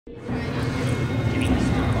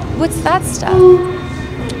What's that stuff?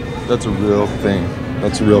 That's a real thing.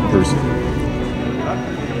 That's a real person.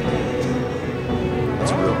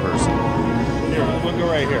 That's a real person. Here, we'll go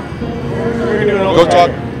right here. Go talk.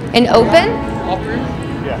 An open? All three?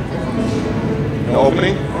 Yeah. An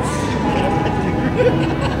opening?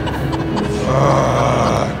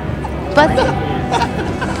 But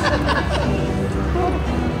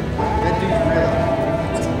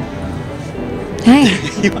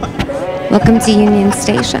Hey, welcome to Union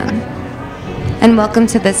Station. And welcome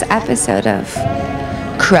to this episode of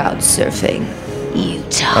Crowd Surfing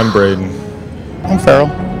Utah. I'm Braden. I'm Farrell.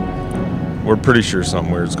 We're pretty sure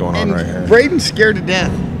something weird's going on right here. Braden's scared to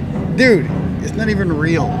death. Dude, it's not even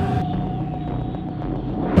real.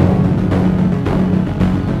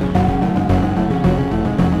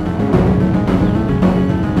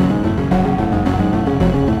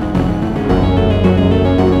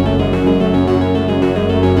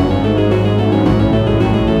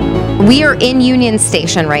 We are in Union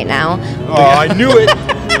Station right now. Oh, I knew it.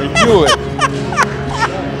 I knew it.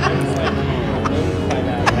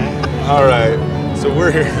 All right. So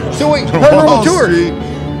we're here. So wait, Wall paranormal tours. Street.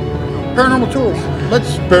 Paranormal tours.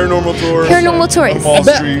 Let's. Paranormal tours. Paranormal tours. Wall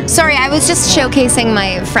Street. Sorry, I was just showcasing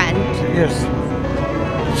my friend Yes.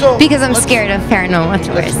 So because I'm scared of paranormal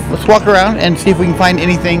tours. Let's walk around and see if we can find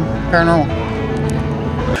anything paranormal.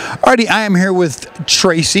 Alrighty, I am here with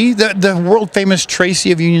Tracy, the world famous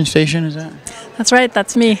Tracy of Union Station. Is that? That's right,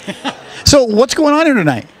 that's me. So what's going on here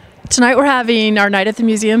tonight? Tonight we're having our Night at the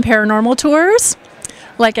Museum Paranormal Tours,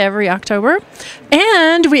 like every October.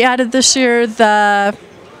 And we added this year the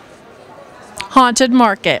Haunted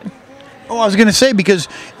Market. Oh, I was going to say, because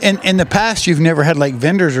in the past you've never had like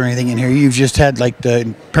vendors or anything in here. You've just had like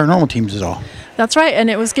the paranormal teams is all. That's right, and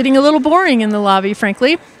it was getting a little boring in the lobby,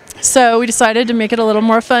 frankly. So we decided to make it a little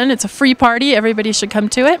more fun. It's a free party. Everybody should come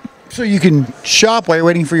to it. So you can shop while you're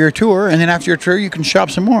waiting for your tour, and then after your tour you can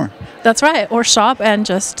shop some more. That's right, or shop and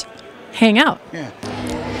just hang out. Yeah.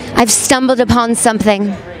 I've stumbled upon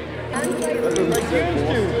something.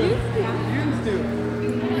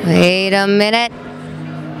 Wait a minute.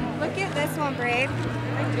 Look at this one, Braid.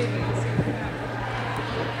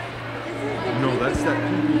 No, that's that.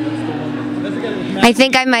 I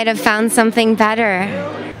think I might have found something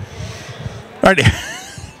better. All right.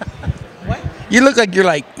 What? You look like you're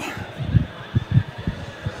like.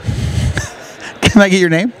 Can I get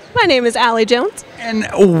your name? My name is Allie Jones. And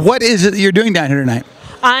what is it that you're doing down here tonight?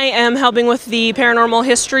 I am helping with the Paranormal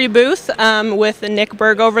History booth with Nick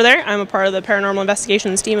Berg over there. I'm a part of the Paranormal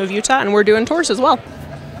Investigations team of Utah, and we're doing tours as well.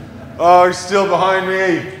 Oh, he's still behind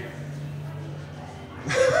me.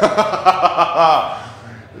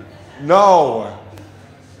 No.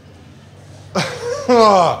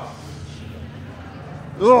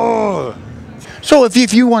 So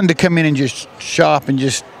if you wanted to come in and just shop and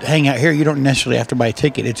just hang out here, you don't necessarily have to buy a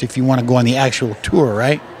ticket. It's if you want to go on the actual tour,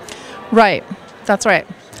 right? Right, that's right.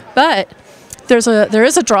 But there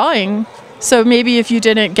is a drawing, so maybe if you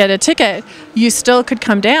didn't get a ticket, you still could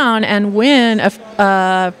come down and win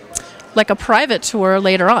like a private tour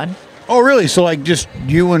later on. Oh, really? So like just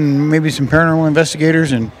you and maybe some paranormal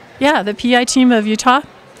investigators and... Yeah, the PI team of Utah,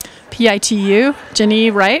 PITU,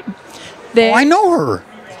 Jenny Wright. Oh, I know her.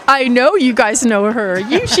 I know you guys know her.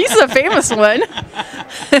 She's a famous one.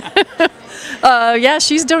 Yeah,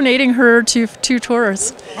 she's donating her to 2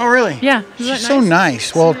 tours. Oh, really? Yeah. She's so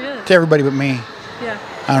nice. Well, to everybody but me. Yeah.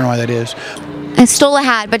 I don't know why that is. I stole a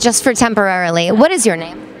hat, but just for temporarily. What is your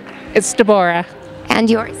name? It's Deborah. And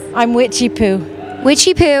yours? I'm Witchy Poo.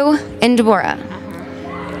 Witchy Poo and Deborah.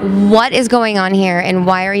 What is going on here, and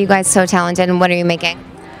why are you guys so talented, and what are you making?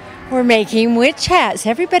 We're making witch hats.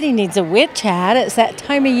 Everybody needs a witch hat. It's that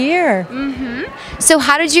time of year. So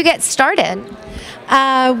how did you get started?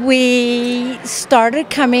 We started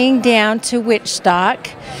coming down to Witchstock,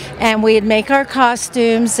 and we'd make our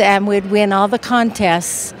costumes, and we'd win all the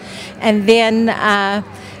contests. And then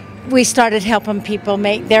we started helping people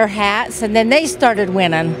make their hats, and then they started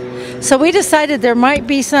winning. So we decided there might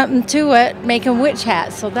be something to it, making witch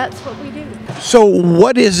hats. So that's what we do. So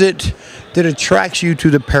what is it that attracts you to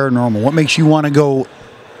the paranormal? What makes you want to go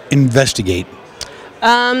investigate?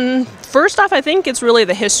 First off, I think it's really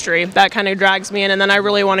the history that kind of drags me in, and then I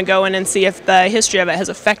really want to go in and see if the history of it has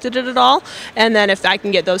affected it at all. And then if I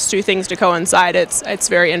can get those 2 things to coincide, it's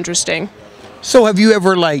very interesting. So have you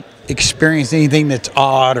ever like experienced anything that's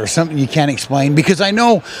odd or something you can't explain? Because I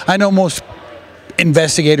know most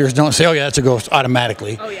investigators don't say, "Oh yeah, that's a ghost,"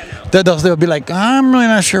 automatically. Oh yeah, no. They'll be like, "I'm really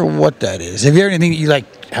not sure what that is." Have you ever anything that you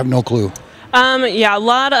like have no clue? Yeah, a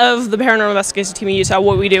lot of the paranormal investigation team in Utah,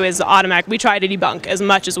 what we do is automatic. We try to debunk as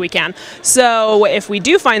much as we can. So if we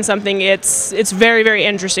do find something, it's very, very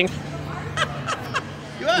interesting.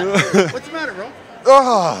 What's the matter, bro?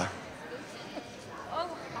 Ah.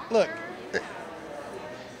 Look.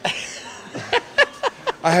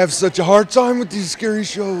 I have such a hard time with these scary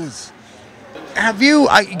shows. Have you,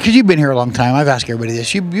 because you've been here a long time, I've asked everybody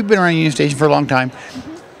this, you've been around Union Station for a long time.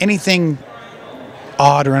 Anything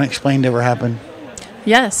odd or unexplained ever happen?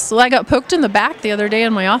 Yes. Well, I got poked in the back the other day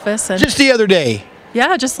in my office. And Just the other day,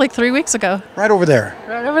 yeah, just like 3 weeks ago. right over there.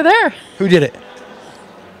 Right over there. Who did it?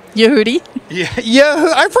 Yehudi.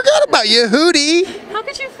 Yeah, I forgot about Yehudi. How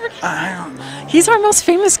could you forget? I don't know. He's our most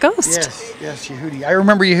famous ghost. Yes, Yehudi. I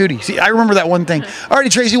remember Yehudi. See, I remember that one thing.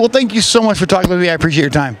 Alrighty, Tracy, well, thank you so much for talking with me. I appreciate your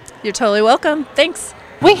time. You're totally welcome. Thanks.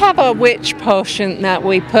 We have a witch potion that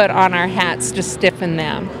we put on our hats to stiffen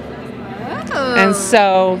them. Oh. And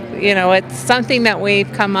so, it's something that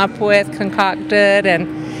we've come up with, concocted,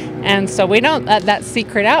 and so we don't let that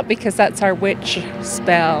secret out because that's our witch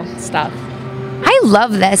spell stuff. I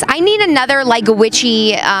love this. I need another like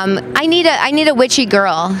witchy. I need a witchy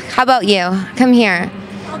girl. How about you? Come here.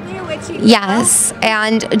 I'll be a witchy. Yes,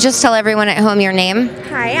 and just tell everyone at home your name.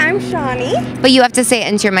 Hi, I'm Shawnee. But you have to say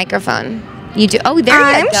it into your microphone. You do. Oh, there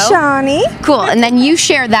I'm you go. Shawnee. Cool. And then you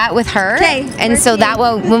share that with her. Okay. And so that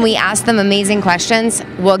way, when we ask them amazing questions,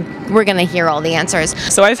 we're gonna hear all the answers.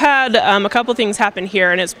 So I've had a couple things happen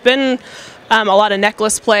here, and it's been a lot of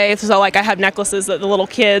necklace play. So like I have necklaces that the little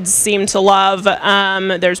kids seem to love.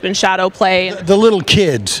 There's been shadow play. The little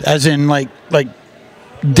kids, as in like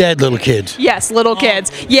dead little kids. Yes, little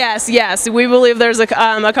kids. Yes. We believe there's a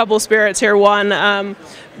couple of spirits here. One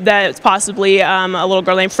that's possibly a little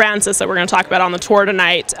girl named Frances that we're going to talk about on the tour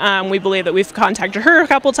tonight. We believe that we've contacted her a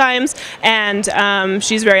couple times, and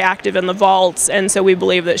she's very active in the vaults, and so we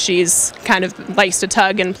believe that she's kind of likes to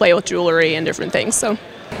tug and play with jewelry and different things. So,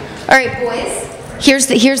 All right, boys. Here's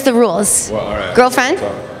the rules. Well, all right. Girlfriend,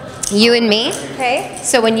 you and me. Okay.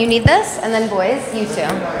 So when you need this, and then boys, you two.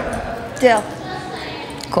 Deal.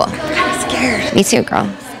 Cool. I'm scared. Me too, girl.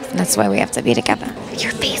 That's why we have to be together.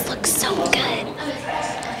 Your face looks so good.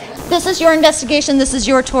 This is your investigation, this is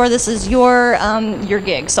your tour, this is your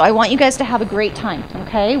gig. So I want you guys to have a great time,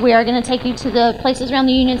 okay? We are going to take you to the places around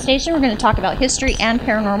the Union Station. We're going to talk about history and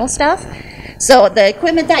paranormal stuff. So the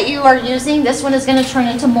equipment that you are using, this one is going to turn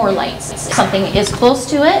into more lights. If something is close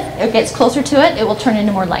to it, it gets closer to it, it will turn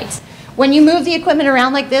into more lights. When you move the equipment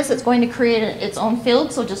around like this, it's going to create its own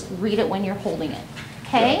field, so just read it when you're holding it.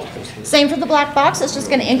 Okay? Same for the black box, it's just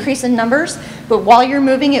going to increase in numbers, but while you're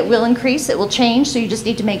moving it will increase, it will change, so you just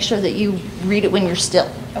need to make sure that you read it when you're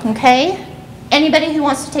still. Okay? Anybody who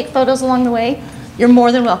wants to take photos along the way, you're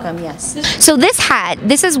more than welcome, yes. So this hat,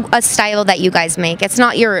 this is a style that you guys make. It's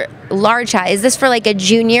not your large hat. Is this for like a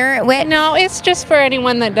junior witch? No, it's just for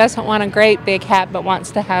anyone that doesn't want a great big hat but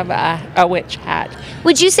wants to have a witch hat.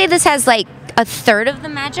 Would you say this has like a third of the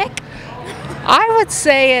magic? I would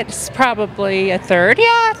say it's probably a third.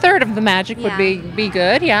 Yeah, a third of the magic would be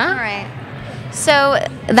good, yeah. All right. So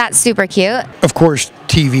that's super cute. Of course,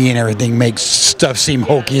 TV and everything makes stuff seem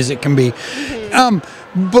hokey as it can be.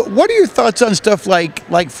 But what are your thoughts on stuff like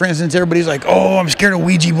for instance, everybody's like, oh, I'm scared of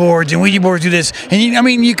Ouija boards, and Ouija boards do this.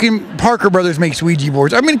 And Parker Brothers makes Ouija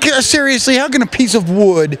boards. Seriously, how can a piece of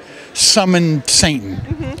wood summon Satan?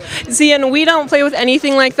 See, and we don't play with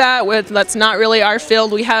anything like that. That's not really our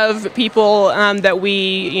field. We have people that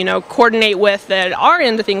we, coordinate with that are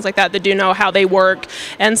into things like that do know how they work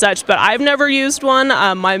and such. But I've never used one.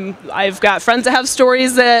 I've got friends that have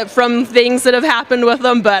stories from things that have happened with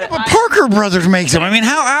them. But Parker Brothers makes them.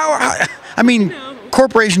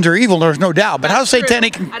 Corporations are evil, there's no doubt. But how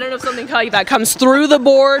satanic? I don't know if something like that comes through the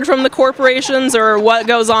board from the corporations or what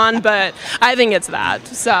goes on, but I think it's that.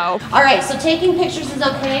 So. All right, so taking pictures is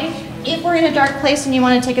okay. If we're in a dark place and you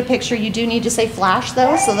want to take a picture, you do need to say flash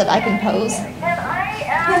though, so that I can pose. Can I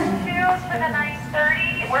ask for the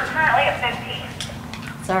 9:30? We're currently at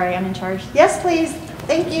 15. Sorry, I'm in charge. Yes, please.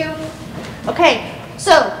 Thank you. Okay,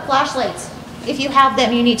 so flashlights. If you have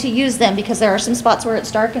them, you need to use them because there are some spots where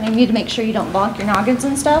it's dark and you need to make sure you don't bonk your noggins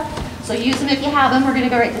and stuff. So use them if you have them. We're going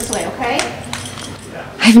to go right this way, okay?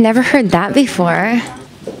 I've never heard that before.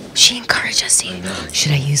 She encouraged us to.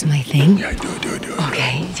 Should I use my thing? Yeah, do it.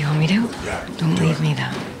 Okay, do you want me to? Yeah. Don't leave me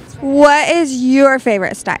though. What is your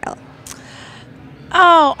favorite style?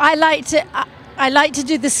 Oh, I like to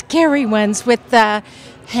do the scary ones with the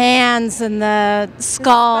hands and the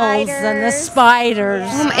skulls and the spiders.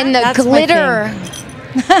 And the That's my glitter.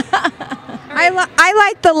 I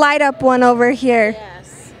like the light up one over here.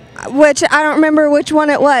 Yes. Which I don't remember which one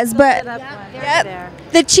it was, but Yep.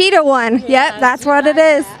 The cheetah one. Yep, that's what it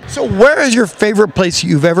is. So where is your favorite place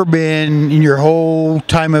you've ever been in your whole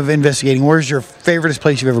time of investigating? Where's your favoriteest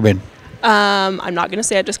place you've ever been? I'm not going to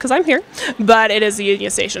say it just because I'm here, but it is the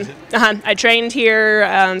Union Station. I trained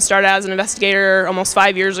here, started as an investigator almost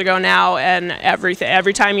 5 years ago now, and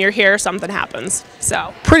every time you're here, something happens.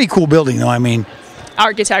 So Pretty cool building, though. I mean,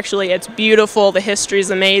 architecturally, it's beautiful. The history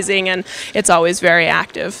is amazing, and it's always very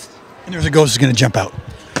active. and there's a ghost that's going to jump out.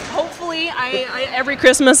 Hopefully, every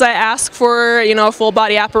Christmas I ask for a full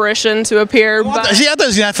body apparition to appear. I thought it was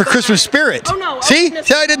going to ask for Christmas spirit. Oh no! See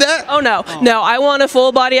how I did that? Oh no, no! I want a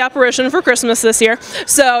full body apparition for Christmas this year.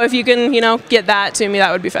 So if you can, get that to me,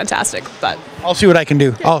 that would be fantastic. But I'll see what I can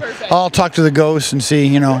do. I'll talk to the ghost and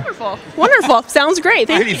see. Wonderful, wonderful. Sounds great.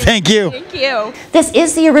 Thank you. Thank you. Thank you. This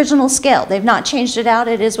is the original scale. They've not changed it out.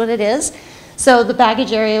 It is what it is. So the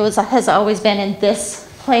baggage area has always been in this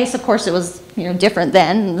place. Of course, it was different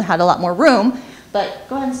then and had a lot more room. But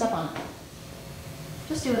go ahead and step on it.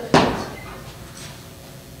 Just do it.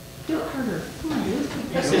 Do it harder. Come on, dude.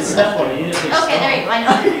 Okay, there you go. I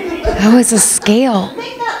know. Oh, it's a scale.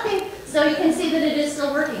 Make that thing so you can see that it is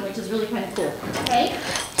still working, which is really kind of cool. Okay.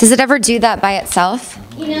 Does it ever do that by itself?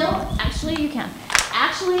 Actually, you can.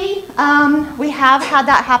 Actually, we have had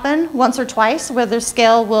that happen once or twice where the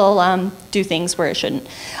scale will do things where it shouldn't.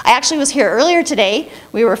 I actually was here earlier today.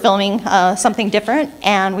 We were filming something different,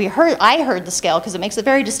 and I heard the scale because it makes a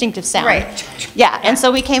very distinctive sound. Right. Yeah, and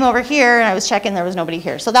so we came over here, and I was checking. There was nobody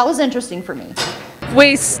here, so that was interesting for me.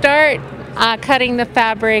 We start cutting the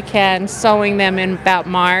fabric and sewing them in about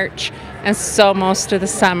March, and sew most of the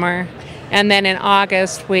summer. And then in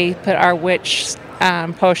August, we put our witch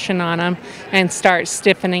potion on them and start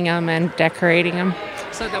stiffening them and decorating them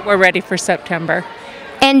so that we're ready for September.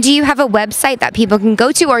 And do you have a website that people can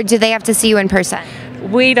go to, or do they have to see you in person?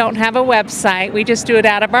 We don't have a website. We just do it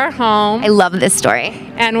out of our home. I love this story.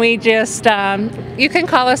 And we just, you can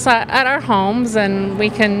call us at our homes and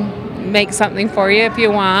we can make something for you if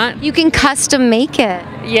you want. You can custom make it.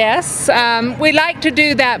 Yes. We like to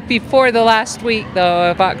do that before the last week,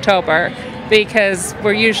 though, of October, because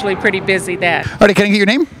we're usually pretty busy then. All right, can I get your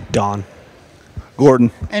name? Don.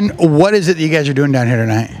 Gordon. And what is it that you guys are doing down here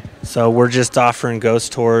tonight? So we're just offering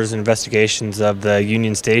ghost tours and investigations of the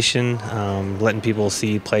Union Station, letting people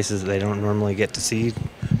see places that they don't normally get to see.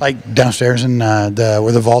 Like downstairs and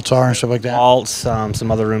where the vaults are and stuff like that? Vaults,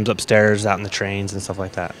 some other rooms upstairs, out in the trains and stuff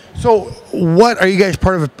like that. So what, are you guys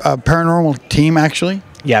part of a paranormal team actually?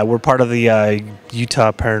 Yeah, we're part of the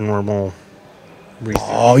Utah Paranormal Research.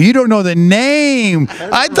 Oh, you don't know the name.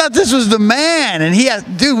 I thought this was the man, and he has,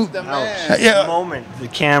 dude. The man. The moment, the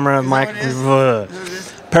camera,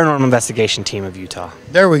 Paranormal Investigation Team of Utah.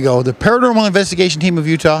 There we go, the Paranormal Investigation Team of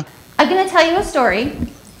Utah. I'm going to tell you a story.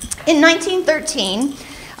 In 1913,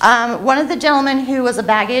 one of the gentlemen who was a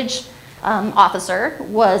baggage officer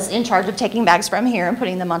was in charge of taking bags from here and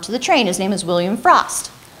putting them onto the train. His name is William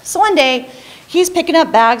Frost. So one day, he's picking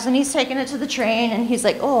up bags and he's taking it to the train, and he's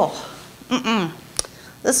like, oh,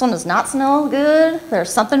 this one does not smell good.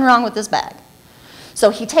 There's something wrong with this bag.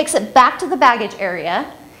 So he takes it back to the baggage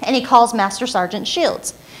area and he calls Master Sergeant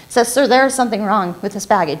Shields. Says, sir, there is something wrong with this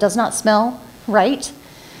bag. It does not smell right.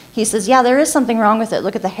 He says, yeah, there is something wrong with it.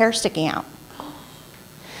 Look at the hair sticking out.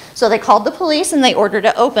 So they called the police and they ordered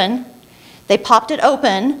it open. They popped it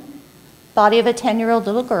open. Body of a 10-year-old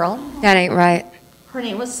little girl. That ain't right. Her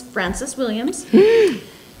name was Frances Williams.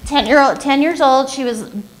 10 years old. She was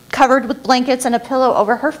covered with blankets and a pillow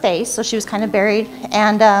over her face, so she was kind of buried.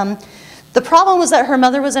 And the problem was that her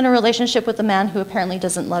mother was in a relationship with a man who apparently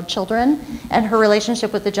doesn't love children, and her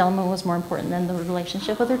relationship with the gentleman was more important than the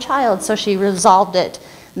relationship with her child, so she resolved it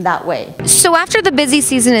that way. So after the busy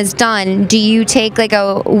season is done, do you take like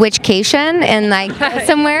a witchcation and like go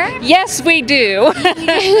somewhere? Yes, we do.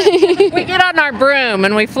 We get on our broom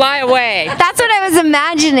and we fly away. That's what I was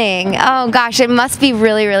imagining. Oh gosh, it must be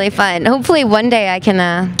really, really fun. Hopefully one day I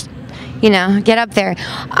can get up there.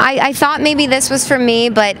 I thought maybe this was for me,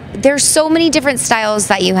 but there's so many different styles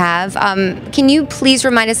that you have. Can you please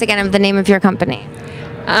remind us again of the name of your company?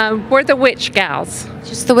 We're the Witch Gals.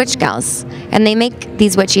 Just the Witch Gals. And they make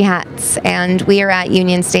these witchy hats. And we are at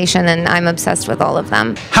Union Station, and I'm obsessed with all of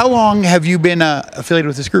them. How long have you been affiliated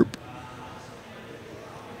with this group?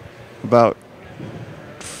 About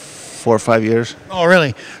 4 or 5 years. Oh,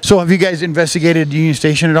 really? So have you guys investigated Union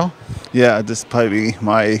Station at all? Yeah, this is probably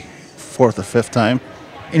my 4th or 5th time.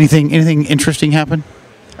 Anything interesting happen?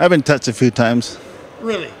 I've been touched a few times.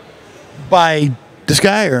 Really? By this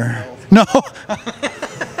guy or no?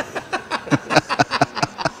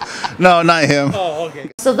 No, not him. Oh, okay.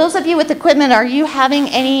 So those of you with equipment, are you having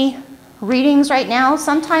any readings right now?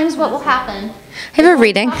 Sometimes what will happen I have a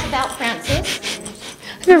reading. Talk about Francis.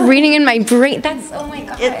 I have a reading in my brain. That's, oh my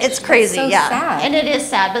God. It's crazy, so yeah. sad. And it is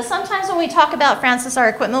sad. But sometimes when we talk about Francis, our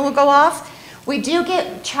equipment will go off. We do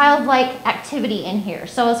get childlike activity in here.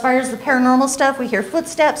 So as far as the paranormal stuff, we hear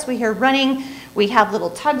footsteps, we hear running, we have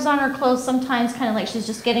little tugs on her clothes sometimes, kind of like she's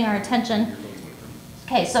just getting our attention.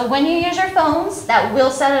 Okay, so when you use your phones, that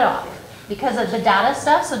will set it off because of the data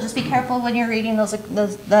stuff, so just be careful when you're reading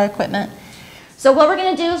the equipment. So what we're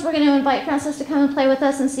going to do is we're going to invite Frances to come and play with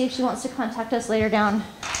us and see if she wants to contact us later down,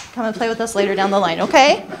 come and play with us later down the line,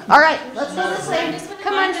 okay? All right, let's go this way.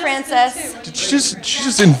 Come on, Frances. Did she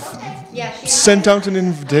just sent out an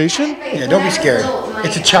invitation? Yeah, don't be scared.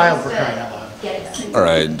 It's a child for crying out loud. All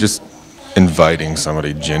right, just inviting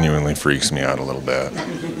somebody genuinely freaks me out a little bit.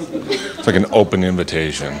 It's like an open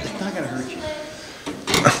invitation. It's not gonna hurt you.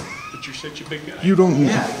 But you're such a big guy. You don't.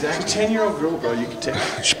 Yeah, exactly. It's a 10-year-old girl, bro. You can take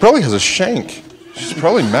her. She probably has a shank. She's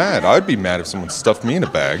probably mad. I'd be mad if someone stuffed me in a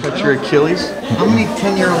bag. That's your Achilles? How many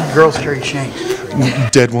 10-year-old girls carry shanks?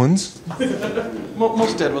 Dead ones?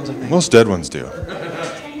 Most dead ones, I think. Most dead ones do.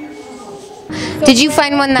 Did you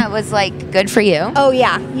find one that was like good for you? Oh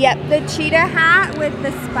yeah, yep. The cheetah hat with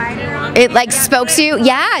the spider on It like spoke to you?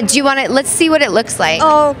 Yeah. Do you want to? Let's see what it looks like.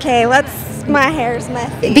 Okay, let's. My hair's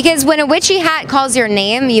messy. Because when a witchy hat calls your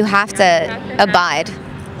name, you have to abide.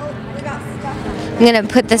 Oh, we got stuff. I'm gonna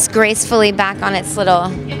put this gracefully back on its little.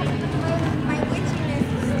 My witchiness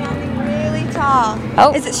is standing really tall.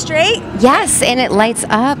 Oh. Is it straight? Yes, and it lights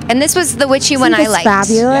up. And this was the witchy one I liked.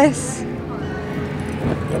 Fabulous.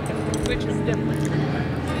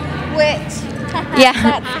 Witch. Yeah.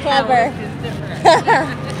 That's clever.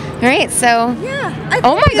 All right, so. Yeah.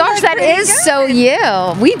 Oh my gosh, that is so you.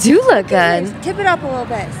 We do look good. Tip it up a little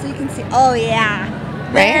bit so you can see. Oh yeah.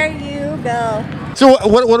 There you go. So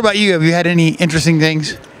what about you? Have you had any interesting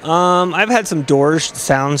things? I've had some doors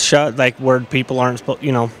sounds shut, like where people aren't supposed,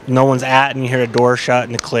 no one's at, and you hear a door shut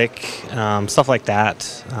and a click, stuff like that,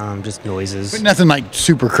 just noises. But nothing like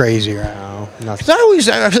super crazy, right? No, nothing. 'Cause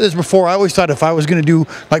I've said this before, I always thought if I was going to do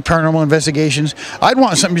like paranormal investigations, I'd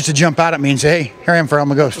want something just to jump out at me and say, hey, here I am,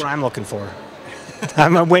 I'm a ghost. That's what I'm looking for.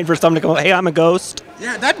 I'm waiting for someone to go, hey, I'm a ghost.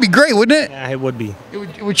 Yeah, that'd be great, wouldn't it? Yeah, it would be.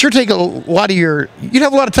 It would sure take a lot of you'd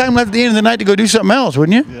have a lot of time left at the end of the night to go do something else,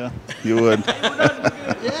 wouldn't you? Yeah, you would.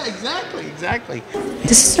 Yeah, exactly.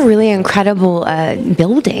 This is a really incredible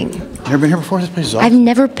building. Never been here before? This place is awesome. I've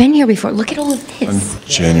never been here before. Look at all of this. I'm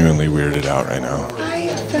genuinely weirded out right now.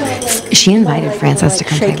 She invited Frances to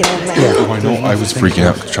come play. Oh, I know. I was freaking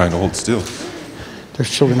out trying to hold still. There's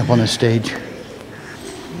children up on the stage.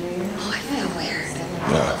 Oh, I feel weird.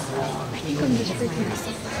 Yeah.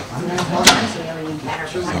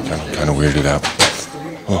 I'm kind of weirded out.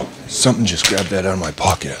 Oh, something just grabbed that out of my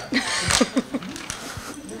pocket.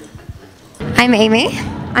 I'm Amy.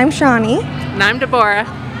 I'm Shawnee. And I'm Deborah.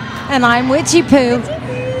 And I'm Witchy Poo.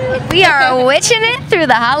 We are witching it through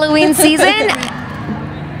the Halloween season.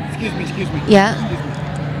 Excuse me. Yeah.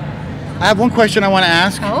 I have one question I want to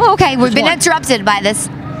ask. Oh, okay. We've Just been one. interrupted by this.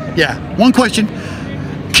 Yeah, one question.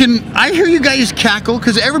 Can I hear you guys cackle?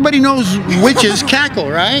 Because everybody knows witches cackle,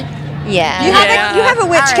 right? Yeah. You have a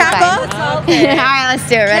witch All right, cackle? All right, let's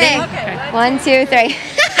do it. Ready? Okay. 1, 2, 3.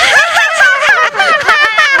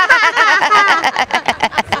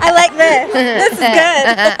 I like this. This is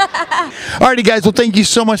good. Alrighty, guys. Well, thank you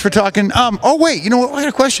so much for talking. Oh wait, you know what? I got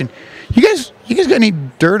a question. You guys got any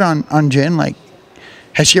dirt on Jen? Like,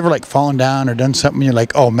 has she ever like fallen down or done something? And you're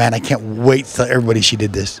like, oh man, I can't wait to tell everybody she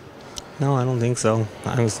did this. No, I don't think so.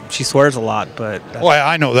 She swears a lot, but Well,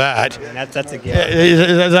 I know that. that's a gift.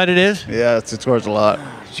 Is that what it is? Yeah, it swears a lot.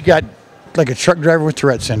 She got like a truck driver with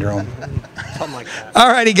Tourette syndrome. Something like that.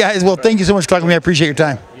 Alrighty, guys. Well, thank you so much for talking to me. I appreciate your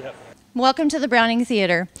time. Welcome to the Browning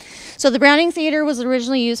Theater. So the Browning Theater was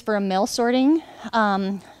originally used for a mail sorting.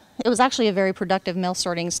 It was actually a very productive mail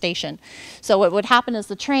sorting station. So what would happen is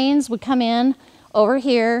the trains would come in over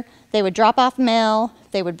here, they would drop off mail,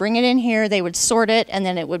 they would bring it in here, they would sort it, and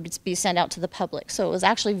then it would be sent out to the public. So it was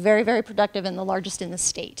actually very, very productive and the largest in the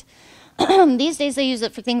state. These days they use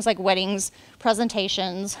it for things like weddings,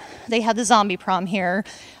 presentations. They have the zombie prom here.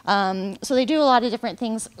 So they do a lot of different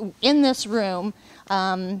things in this room.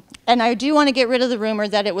 And I do want to get rid of the rumor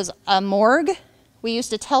that it was a morgue. We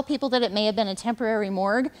used to tell people that it may have been a temporary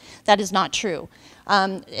morgue. That is not true.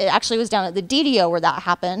 It actually was down at the DDO where that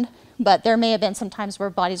happened, but there may have been some times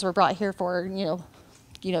where bodies were brought here for,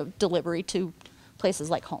 delivery to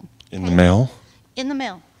places like home. In the mail? In the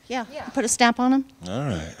mail, yeah. Put a stamp on them. All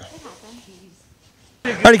right.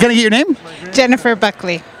 Alrighty, can I get your name? Jennifer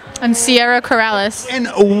Buckley. And Sierra Corrales. And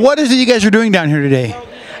what is it you guys are doing down here today?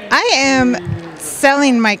 I am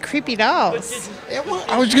selling my creepy dolls.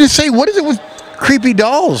 I was going to say, what is it with creepy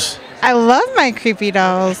dolls. I love my creepy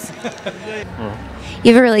dolls.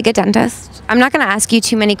 You have a really good dentist. I'm not going to ask you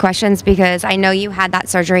too many questions because I know you had that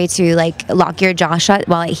surgery to like lock your jaw shut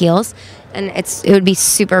while it heals, and it would be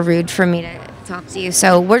super rude for me to talk to you.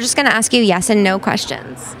 So we're just going to ask you yes and no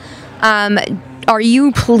questions. Are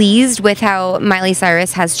you pleased with how Miley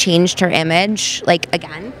Cyrus has changed her image, like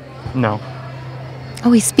again? No.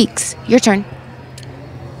 Oh, he speaks. Your turn.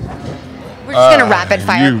 We're just going to rapid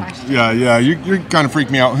fire questions. Yeah, you kind of freak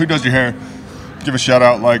me out. Who does your hair? Give a shout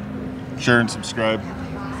out, like, share and subscribe.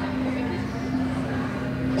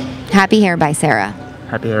 Happy Hair by Sarah.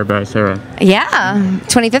 Happy Hair by Sarah. Yeah,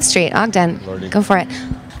 25th Street, Ogden. Lordy. Go for it.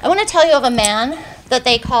 I want to tell you of a man that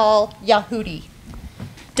they call Yahudi.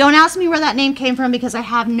 Don't ask me where that name came from because I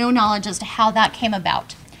have no knowledge as to how that came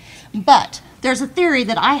about. But there's a theory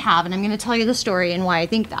that I have, and I'm going to tell you the story and why I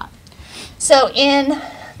think that. So in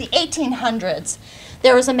the 1800s,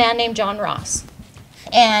 there was a man named John Ross,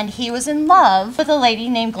 and he was in love with a lady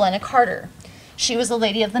named Glenna Carter. She was a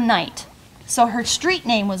lady of the night, so her street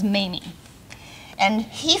name was Mamie. And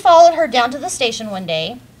he followed her down to the station one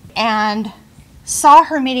day and saw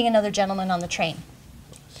her meeting another gentleman on the train.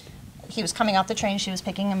 He was coming off the train, she was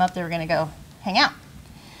picking him up, they were going to go hang out.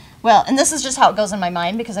 Well, and this is just how it goes in my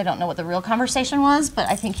mind because I don't know what the real conversation was, but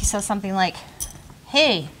I think he says something like,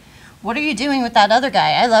 "Hey, what are you doing with that other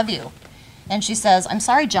guy? I love you." And she says, "I'm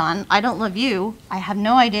sorry, John, I don't love you. I have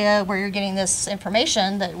no idea where you're getting this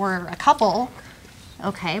information that we're a couple."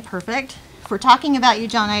 Okay, perfect. If we're talking about you,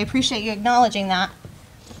 John, I appreciate you acknowledging that.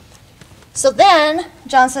 So then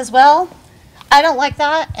John says, "Well, I don't like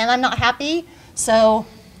that and I'm not happy, so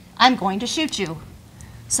I'm going to shoot you."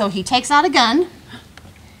 So he takes out a gun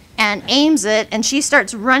and aims it, and she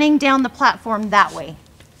starts running down the platform that way.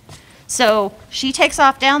 So she takes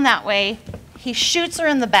off down that way, he shoots her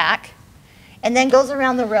in the back, and then goes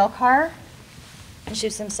around the rail car and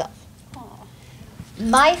shoots himself.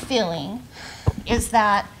 My feeling is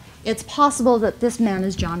that it's possible that this man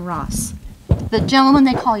is John Ross. The gentleman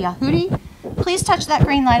they call Yahudi. Please touch that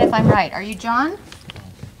green light if I'm right. Are you John?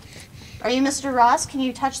 Are you Mr. Ross? Can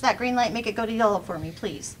you touch that green light, make it go to yellow for me,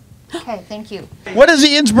 please? Okay, thank you. What is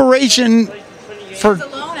the inspiration for?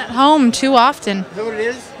 Alone at home too often. Is that what it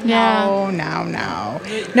is? Yeah.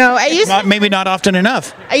 No, I used Maybe not often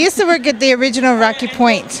enough. I used to work at the original Rocky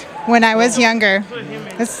Point when I was younger.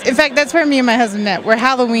 In fact, that's where me and my husband met. We're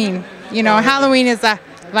Halloween. You know, Halloween is a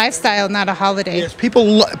lifestyle, not a holiday. Yes, people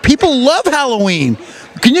love Halloween.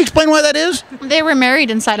 Can you explain why that is? They were married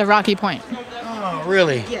inside of Rocky Point. Oh,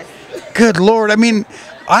 really? Yes. Good Lord. I mean,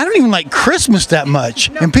 I don't even like Christmas that much,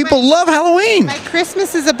 and people love Halloween. My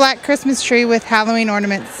Christmas is a black Christmas tree with Halloween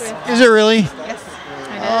ornaments. Is it really? Yes.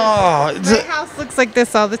 Oh, My house looks like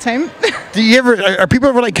this all the time. do you ever? Are people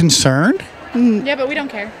ever like concerned? Yeah, but we don't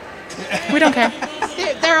care. We don't care.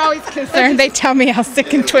 They're always concerned. They tell me how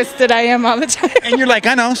sick and twisted I am all the time. And you're like,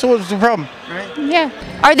 I know. So what's the problem? Right? Yeah.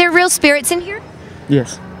 Are there real spirits in here?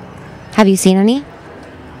 Yes. Have you seen any?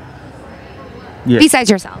 Yes. Besides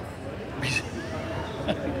yourself?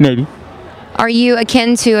 Maybe. Are you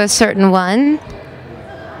akin to a certain one?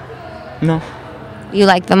 No. You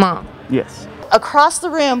like them all? Yes. Across the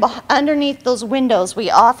room, underneath those windows, we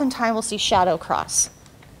oftentimes will see shadow cross.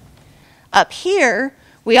 Up here,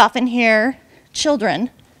 we often hear children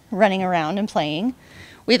running around and playing.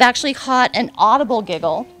 We've actually caught an audible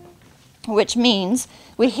giggle, which means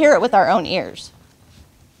we hear it with our own ears.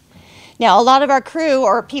 Now, a lot of our crew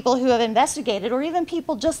or people who have investigated, or even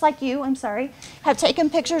people just like you, have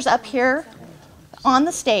taken pictures up here on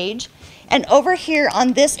the stage, and over here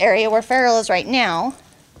on this area where Farrell is right now,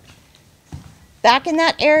 back in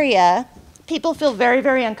that area, people feel very,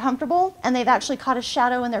 very uncomfortable, and they've actually caught a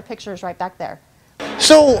shadow in their pictures right back there.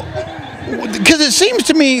 So, because it seems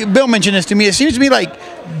to me, Bill mentioned this to me, it seems to me like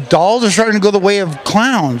dolls are starting to go the way of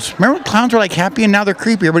clowns. Remember when clowns were like happy and now they're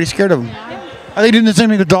creepy? Everybody's scared of them. Are they doing the same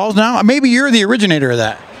thing with dolls now? Maybe you're the originator of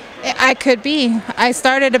that. I could be. I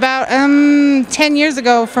started about 10 years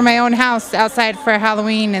ago for my own house outside for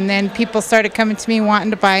Halloween, and then people started coming to me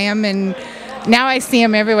wanting to buy them, and now I see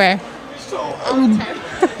them everywhere.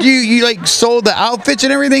 You like sold the outfits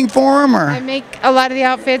and everything for them, or? I make a lot of the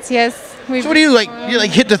outfits, yes. So what do you like? You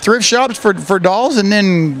like hit the thrift shops for dolls and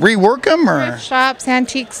then rework them, or? Thrift shops,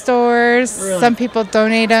 antique stores. Really? Some people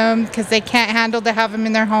donate them because they can't handle to have them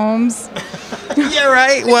in their homes. Yeah,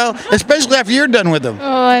 right. Well, especially after you're done with them.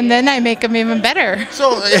 Oh, and then I make them even better.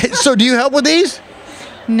 So do you help with these?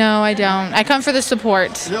 No, I don't. I come for the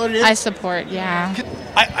support. Is that what it is? I support, yeah.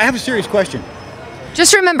 I have a serious question.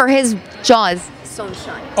 Just remember, his jaw is sewn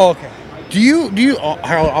shut. Oh, okay. Do you? Oh,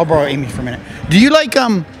 I'll borrow Amy for a minute. Do you like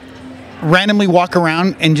randomly walk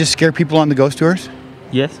around and just scare people on the ghost tours?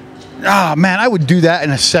 Yes. Ah, man, I would do that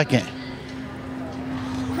in a second.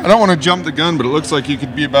 I don't want to jump the gun, but it looks like you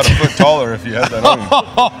could be about a foot taller if you had that on you.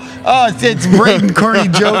 Oh, it's Braden corny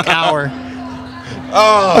joke hour.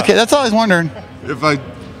 Okay, that's all I was wondering. If I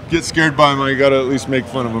get scared by him, I gotta at least make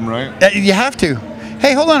fun of him, right? You have to.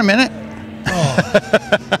 Hey, hold on a minute.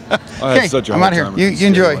 I had such a I'm hard out here. time with You the scary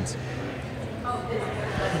enjoy. ones.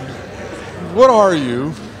 What are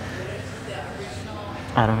you?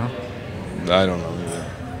 I don't know. I don't know either.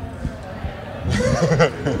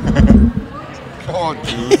 Come on,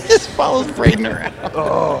 dude. He just follows Braden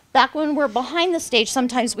around. Back when we're behind the stage,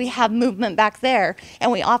 sometimes we have movement back there,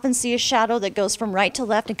 and we often see a shadow that goes from right to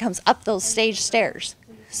left and comes up those stage stairs.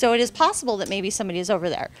 So it is possible that maybe somebody is over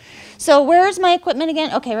there. So where's my equipment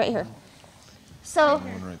again? Okay, right here. So,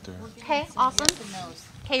 okay, awesome.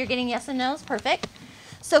 Okay, you're getting yes and no's, perfect.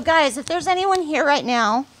 So guys, if there's anyone here right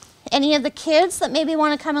now, any of the kids that maybe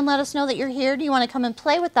want to come and let us know that you're here, do you want to come and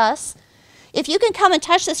play with us? If you can come and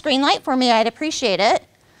touch this green light for me, I'd appreciate it.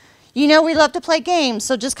 You know we love to play games,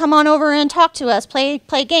 so just come on over and talk to us. Play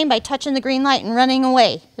a game by touching the green light and running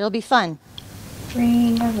away. It'll be fun.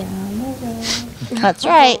 Ring around the road. That's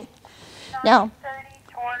right. Now,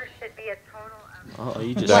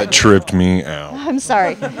 That tripped me out. I'm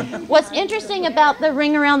sorry. What's interesting about the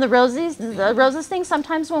ring around the roses thing,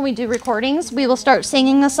 sometimes when we do recordings, we will start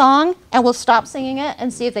singing the song and we'll stop singing it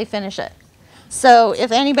and see if they finish it. So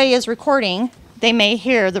if anybody is recording, they may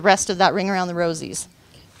hear the rest of that ring around the rosies.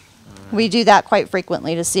 We do that quite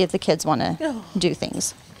frequently to see if the kids want to do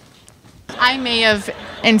things. I may have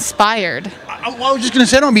inspired. I was just going to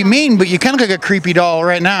say, don't be mean, but you kind of look like a creepy doll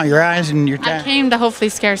right now. Your eyes and your I came to hopefully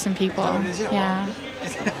scare some people. Yeah.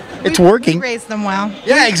 It's working. We raise them well.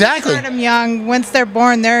 Yeah, exactly. Start them young. Once they're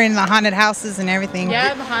born, they're in the haunted houses and everything.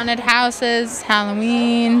 Yeah, the haunted houses,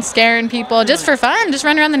 Halloween, scaring people, just for fun, just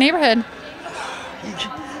run around the neighborhood.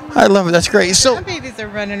 I love it. That's great. So some babies are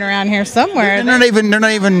running around here somewhere. They're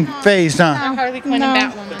not even phased, huh? Harley Quinn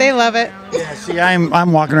and Batwoman. They love it. Yeah, see,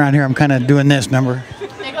 I'm walking around here. I'm kind of doing this number.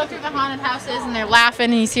 They go through the haunted houses and they're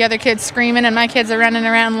laughing, and you see other kids screaming, and my kids are running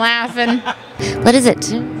around laughing. What is it?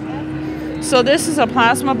 So this is a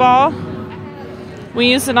plasma ball.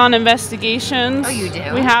 We use it on investigations. Oh, you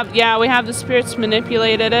do? We have the spirits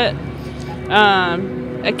manipulated it.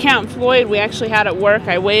 At Camp Floyd, we actually had it work.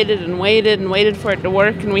 I waited and waited and waited for it to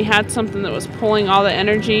work, and we had something that was pulling all the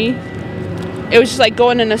energy. It was just like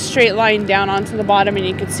going in a straight line down onto the bottom, and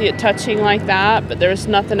you could see it touching like that, but there was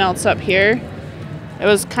nothing else up here. It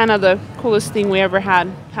was kind of the coolest thing we ever had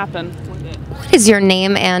happen with it. What is your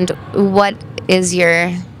name and what is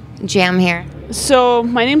your jam here? So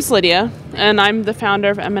my name's Lydia, and I'm the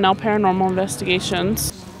founder of M&L Paranormal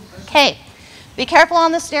Investigations. Okay, be careful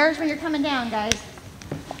on the stairs when you're coming down, guys.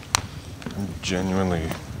 I'm genuinely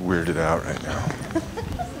weirded out right now.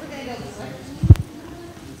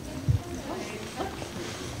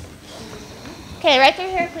 Okay, right through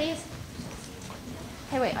here, please.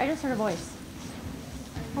 Hey, wait, I just heard a voice.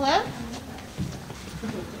 Hello?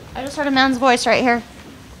 I just heard a man's voice right here.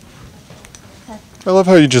 I love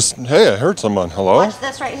how you just, hey, I heard someone. Hello? Watch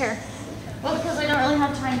this right here. Well, because I don't really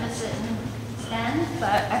have time to sit and stand,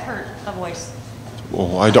 but I heard a voice.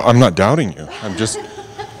 Well, I'm not doubting you. I'm just,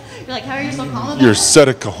 You're like, how are you so calm about you're it? set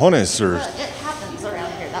of cojones or... But it happens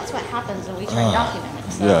around here. That's what happens when we try to document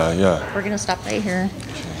it. So yeah. We're going to stop right here,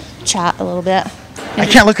 chat a little bit. I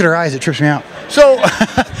can't look at her eyes. It trips me out. So,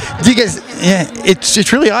 do you guys? Yeah,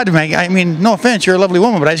 it's really odd to me. I mean, no offense, you're a lovely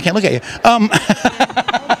woman, but I just can't look at you.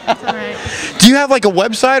 Do you have like a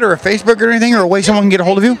website or a Facebook or anything, or a way someone can get a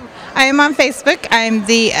hold of you? I am on Facebook. I'm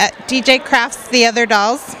the DJ Crafts the Other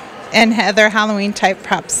Dolls and other Halloween type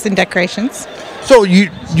props and decorations. So you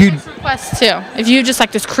Requests too. If you just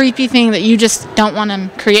like this creepy thing that you just don't want to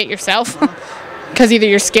create yourself, because either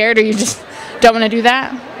you're scared or you just don't want to do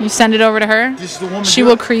that, you send it over to her. She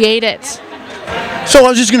will create it. So I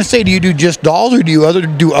was just gonna say, do you do just dolls, or do you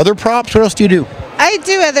do other props? What else do you do? I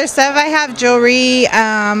do other stuff. I have jewelry.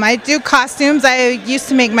 I do costumes. I used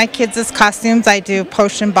to make my kids' costumes. I do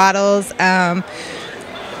potion bottles.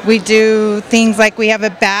 We do things like we have a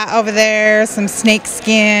bat over there, some snake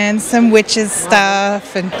skin, some witches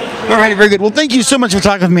stuff. And all right, very good. Well, thank you so much for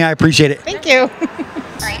talking with me. I appreciate it. Thank you.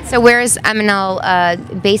 All right, so where is M&L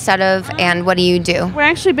based out of, and what do you do? We're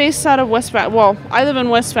actually based out of West Valley. Well, I live in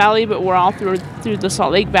West Valley, but we're all through the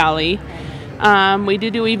Salt Lake Valley. We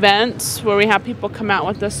do events where we have people come out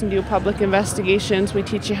with us and do public investigations. We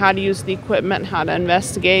teach you how to use the equipment, how to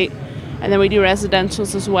investigate. And then we do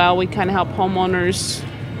residentials as well. We kind of help homeowners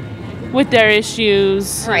with their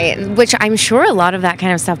issues. Right, which I'm sure a lot of that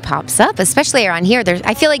kind of stuff pops up, especially around here.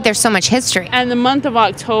 I feel like there's so much history. And the month of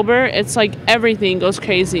October, it's like everything goes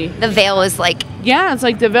crazy. The veil is like... Yeah, it's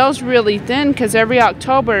like the veil's really thin because every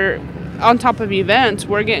October, on top of events,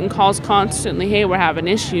 we're getting calls constantly, hey, we're having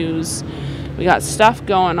issues. We got stuff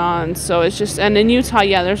going on. So it's just, and in Utah,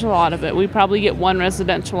 yeah, there's a lot of it. We probably get one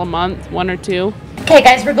residential a month, one or two. Okay,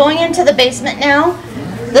 guys, we're going into the basement now.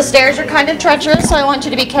 The stairs are kind of treacherous, so I want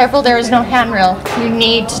you to be careful. There is no handrail. You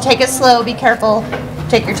need to take it slow, be careful,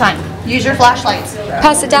 take your time. Use your flashlights.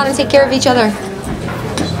 Pass it down and take care of each other.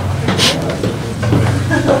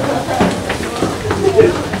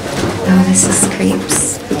 Oh, this is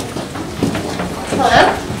creeps.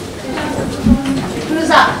 Hello? Who's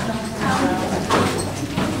that?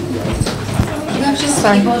 You have just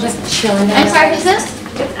people just chilling. I'm sorry, who's this?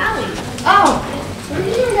 It's Allie. Oh, what are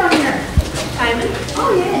you doing down here? Timing.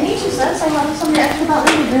 Oh, yeah, and you says I have something extra about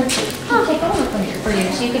leaving. I'll take over from here for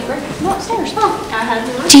you so you could go upstairs.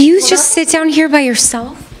 Oh. Do you just sit down here by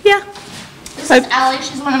yourself? Yeah. This is Allie.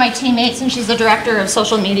 She's one of my teammates, and she's the director of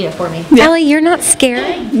social media for me. Ellie, you're not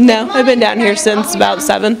scared? No, I've been down here since about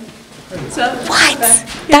 7. What?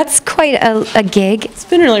 That's quite a gig. It's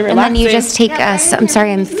been really relaxing. And then you just take us. I'm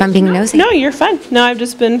sorry if I'm being nosy. No, you're fine. No, I've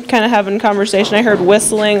just been kind of having conversation. I heard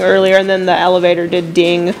whistling earlier, and then the elevator did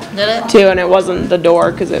ding too, and it wasn't the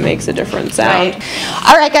door because it makes a different sound. Right.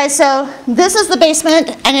 All right, guys, so this is the basement,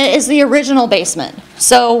 and it is the original basement.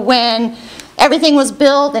 So when everything was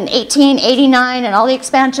built in 1889 and all the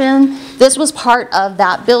expansion, this was part of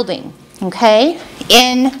that building, okay?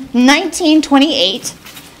 In 1928,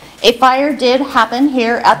 a fire did happen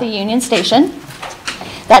here at the Union Station.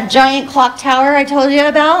 That giant clock tower I told you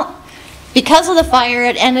about, because of the fire,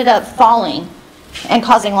 it ended up falling and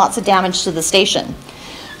causing lots of damage to the station.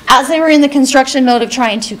 As they were in the construction mode of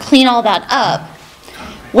trying to clean all that up,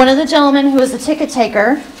 one of the gentlemen who was the ticket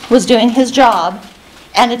taker was doing his job,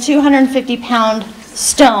 and a 250-pound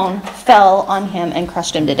stone fell on him and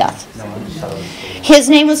crushed him to death. His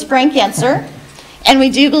name was Frank Yenser, and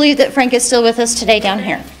we do believe that Frank is still with us today down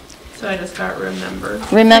here. So I just got remember.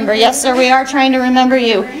 Remember, yes, sir, we are trying to remember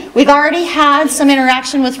you. We've already had some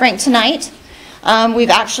interaction with Frank tonight. We've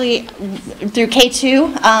actually, through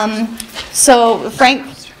K2. So, Frank,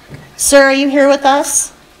 sir, are you here with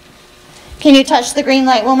us? Can you touch the green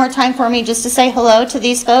light one more time for me just to say hello to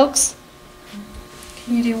these folks?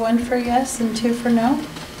 Can you do 1 for yes and 2 for no?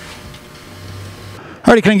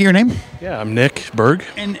 Alrighty, can I get your name? Yeah, I'm Nick Berg.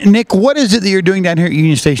 And Nick, what is it that you're doing down here at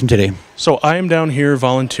Union Station today? So I am down here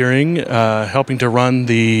volunteering, helping to run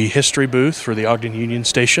the history booth for the Ogden Union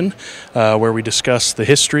Station, where we discuss the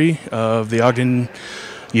history of the Ogden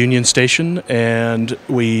Union Station, and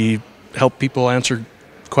we help people answer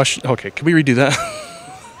questions. Okay, can we redo that?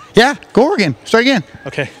 Yeah, go over again. Start again.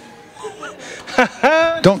 Okay.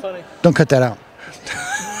 Don't cut that out.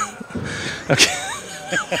 Okay.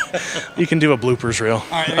 You can do a bloopers reel. All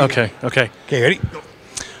right, okay. Okay, ready? Go.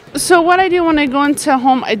 So what I do when I go into a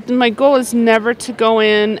home, my goal is never to go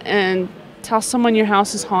in and tell someone your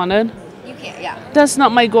house is haunted. You can't, yeah. That's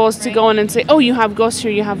not my goal, is to go in and say, oh, you have ghosts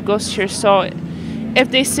here, you have ghosts here. So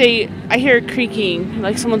if they say, I hear a creaking,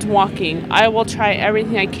 like someone's walking, I will try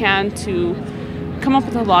everything I can to come up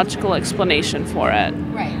with a logical explanation for it.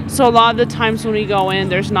 Right. So a lot of the times when we go in,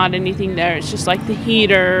 there's not anything there. It's just like the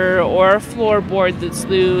heater or a floorboard that's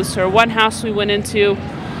loose. Or one house we went into,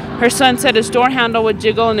 her son said his door handle would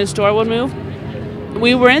jiggle and his door would move.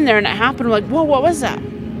 We were in there and it happened. We're like, whoa, what was that?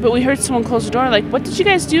 But we heard someone close the door. Like, what did you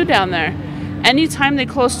guys do down there? Anytime they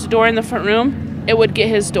closed the door in the front room, it would get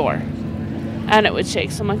his door. And it would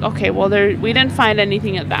shake. So I'm like, okay, well, we didn't find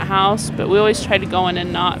anything at that house, but we always try to go in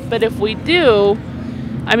and not. But if we do,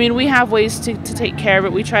 I mean, we have ways to take care of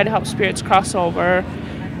it. We try to help spirits cross over.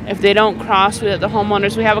 If they don't cross, we let the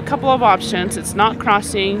homeowners, we have a couple of options. It's not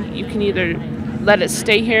crossing. You can either let it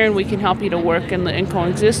stay here and we can help you to work and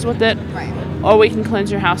coexist with it, right, or we can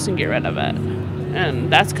cleanse your house and get rid of it.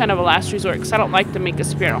 And that's kind of a last resort because I don't like to make a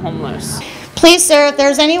spirit homeless. Please, sir, if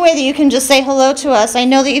there's any way that you can just say hello to us. I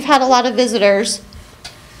know that you've had a lot of visitors.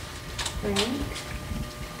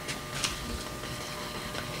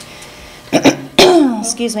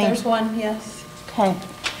 Excuse me. There's one, yes. Okay.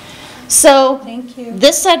 So, thank you.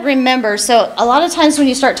 This said remember. So a lot of times when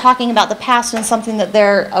you start talking about the past and something that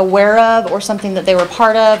they're aware of or something that they were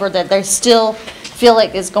part of or that they still feel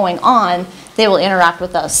like is going on, they will interact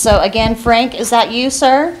with us. So again, Frank, is that you,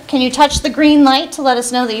 sir? Can you touch the green light to let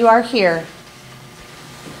us know that you are here?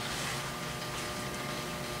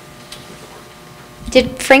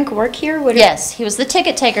 Did Frank work here? Yes, he was the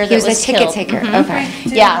ticket taker that was He was the ticket killed. taker, Mhm. okay.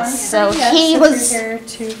 Yeah, so he was... Here,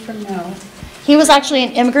 2 for no. He was actually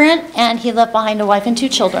an immigrant, and he left behind a wife and 2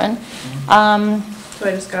 children. So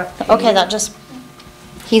I just got. Okay, that just.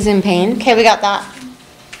 He's in pain. Okay, we got that.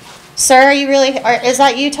 Sir, are you really? Is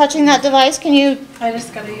that you touching that device? Can you? I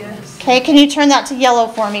just got a yes. Okay, can you turn that to yellow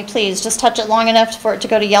for me, please? Just touch it long enough for it to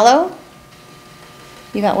go to yellow.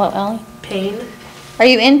 You got what, Ellie? Pain. Are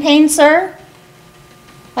you in pain, sir?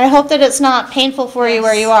 I hope that it's not painful for you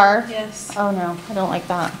where you are. Yes. Oh no, I don't like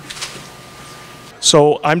that.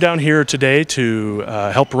 So I'm down here today to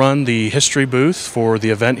help run the history booth for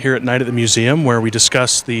the event here at night at the museum, where we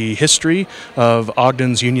discuss the history of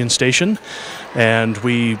Ogden's Union Station, and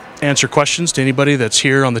we answer questions to anybody that's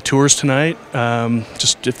here on the tours tonight.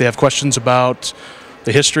 Just if they have questions about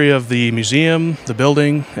the history of the museum, the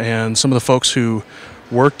building, and some of the folks who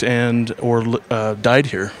worked and or died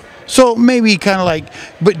here. So maybe kind of like,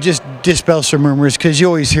 but just dispel some rumors, because you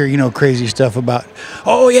always hear, you know, crazy stuff about,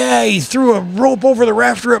 oh yeah, he threw a rope over the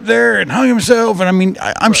rafter up there and hung himself. And I mean,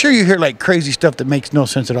 I'm sure you hear like crazy stuff that makes no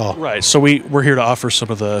sense at all. Right. So we're here to offer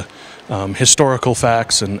some of the historical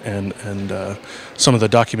facts and some of the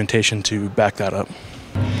documentation to back that up.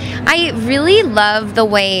 I really love the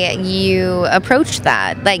way you approached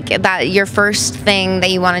that. Like, that your first thing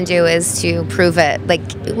that you want to do is to prove it. Like,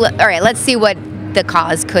 all right, let's see what the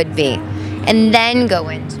cause could be, and then go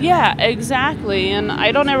into. Yeah, exactly. And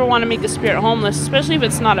I don't ever want to make the spirit homeless, especially if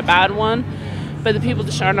it's not a bad one, but the people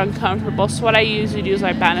just aren't uncomfortable. So what I usually do is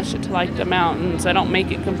I banish it to like the mountains. I don't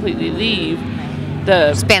make it completely leave.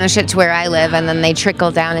 Just banish it to where I live, and then they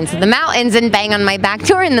trickle down into the mountains and bang on my back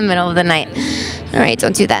door in the middle of the night. All right,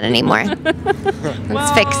 don't do that anymore.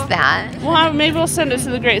 Let's fix that. Well, maybe we'll send it to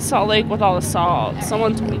the Great Salt Lake with all the salt.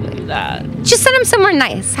 Someone told me to do that. Just send them somewhere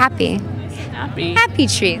nice, happy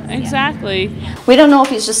trees. Exactly. We don't know if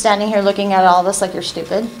he's just standing here looking at all this like you're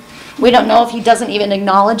stupid. We don't know if he doesn't even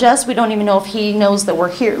acknowledge us. We don't even know if he knows that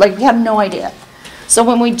we're here. Like, we have no idea. So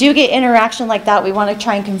when we do get interaction like that, we want to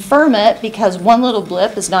try and confirm it, because one little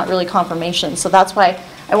blip is not really confirmation. So that's why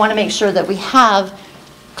I want to make sure that we have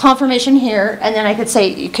confirmation here, and then I could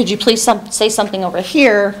say, could you please say something over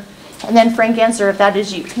here? And then Frank, answer if that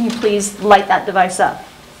is you. Can you please light that device up?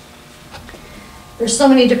 There's so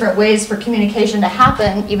many different ways for communication to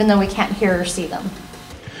happen, even though we can't hear or see them.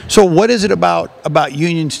 So what is it about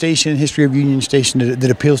Union Station, history of Union Station,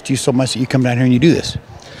 that appeals to you so much that you come down here and you do this?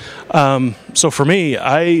 So for me,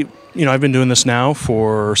 I've been doing this now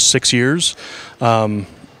for 6 years.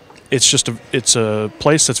 It's a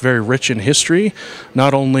place that's very rich in history,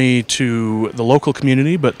 not only to the local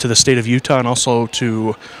community, but to the state of Utah and also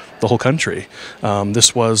to the whole country.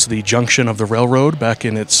 This was the junction of the railroad back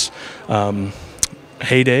in its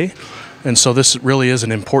heyday, and so this really is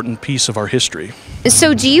an important piece of our history.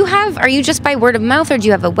 So are you just by word of mouth, or do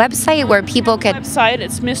you have a website where people could... Website,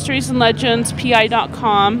 it's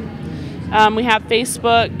mysteriesandlegendspi.com. We have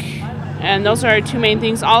Facebook, and those are our 2 main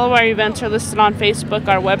things. All of our events are listed on Facebook,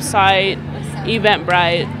 our website,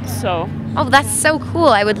 Eventbrite. So. Oh, that's so cool.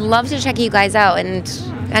 I would love to check you guys out, and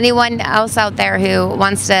anyone else out there who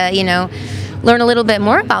wants to, learn a little bit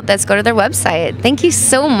more about this, go to their website. Thank you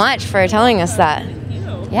so much for telling us that.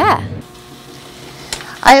 Yeah.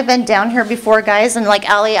 I have been down here before, guys, and like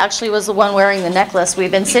Allie actually was the one wearing the necklace. We've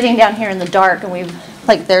been sitting down here in the dark, and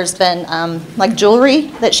there's been like jewelry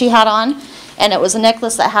that she had on, and it was a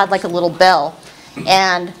necklace that had like a little bell.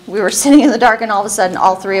 And we were sitting in the dark, and all of a sudden,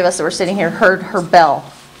 all 3 of us that were sitting here heard her bell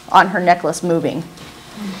on her necklace moving.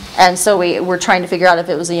 And so we were trying to figure out if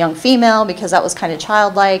it was a young female, because that was kind of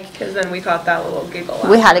childlike. Because then we caught that little giggle.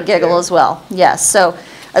 We had a giggle as well, yes. So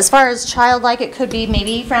as far as childlike, it could be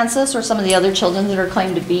maybe Francis or some of the other children that are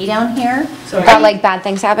claimed to be down here. So got like bad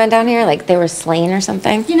things happen down here, like they were slain or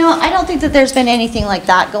something? I don't think that there's been anything like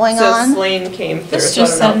that going on. So slain came through. This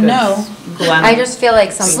just said no. Glenna. I just feel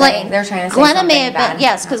like something Slain. they're trying to say Glenna something may have bad. been,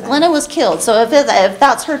 yes, because Glenna was killed. So if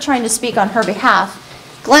that's her trying to speak on her behalf,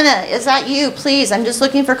 Glenna, is that you? Please, I'm just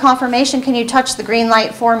looking for confirmation. Can you touch the green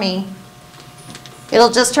light for me?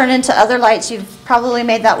 It'll just turn into other lights. You've probably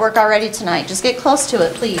made that work already tonight. Just get close to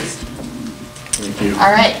it, please. Thank you.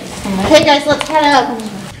 All right. Okay, guys, let's head up.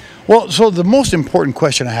 Well, so the most important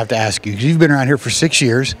question I have to ask you, because you've been around here for 6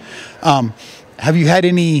 years, have you had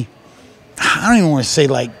any, I don't even want to say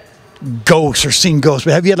like ghosts or seen ghosts,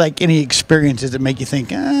 but have you had like any experiences that make you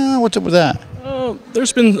think, what's up with that?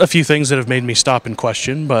 There's been a few things that have made me stop and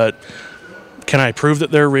question, but can I prove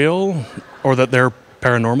that they're real or that they're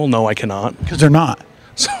paranormal? No, I cannot. Because they're not.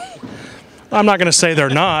 So, I'm not going to say they're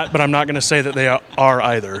not, but I'm not going to say that they are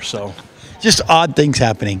either. So, just odd things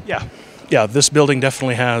happening. Yeah, this building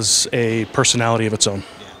definitely has a personality of its own.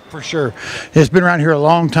 For sure. It's been around here a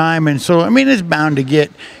long time, and so, I mean, it's bound to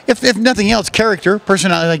get, if nothing else, character,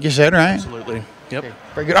 personality, like you said, right? Absolutely. Yep.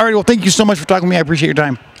 Very good. All right. Well, thank you so much for talking to me. I appreciate your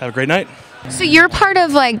time. Have a great night. So you're part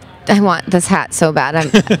of like, I want this hat so bad.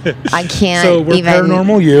 I can't So we're even.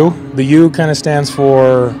 Paranormal U. The U kind of stands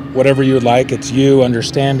for whatever you would like. It's you,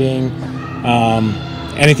 understanding,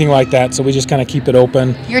 anything like that. So we just kind of keep it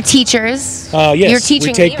open. You're teachers. Yes, You're teaching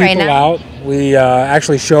we take me right people now. out. We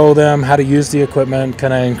actually show them how to use the equipment,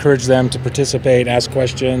 kind of encourage them to participate, ask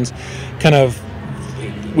questions.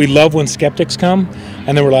 We love when skeptics come,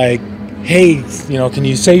 and then we're like, hey, can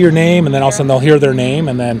you say your name? And then all of a sudden they'll hear their name,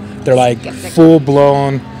 and then they're like full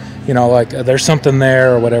blown, like there's something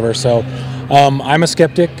there or whatever. So I'm a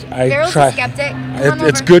skeptic. Farrell's a skeptic.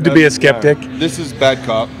 It's good to be a skeptic. This is bad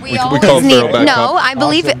cop. We always call need, Farrell bad no, cop. I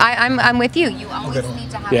believe it. I'm with you. You always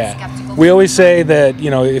need to have a skeptical. We always say that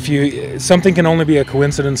if something can only be a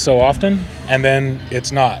coincidence so often, and then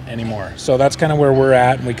it's not anymore. So that's kind of where we're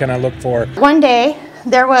at, and we kind of look for. One day,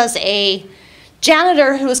 there was a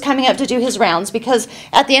janitor who was coming up to do his rounds because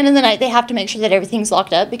at the end of the night, they have to make sure that everything's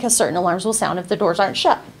locked up because certain alarms will sound if the doors aren't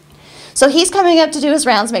shut. So he's coming up to do his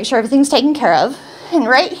rounds, make sure everything's taken care of. And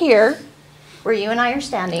right here, where you and I are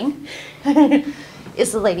standing,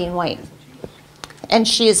 is the lady in white. And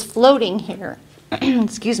she is floating here,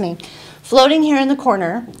 excuse me, floating here in the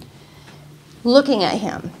corner, looking at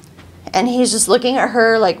him. And he's just looking at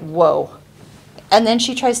her like, whoa. And then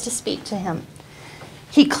she tries to speak to him.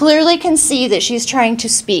 He clearly can see that she's trying to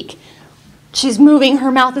speak. She's moving,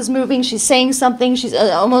 her mouth is moving, she's saying something, she's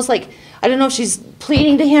almost like, I don't know if she's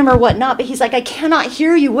pleading to him or whatnot, but he's like, I cannot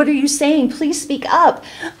hear you, what are you saying? Please speak up.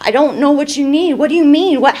 I don't know what you need, what do you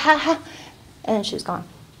mean? What, And then she's gone.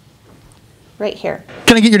 Right here.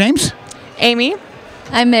 Can I get your names? Amy.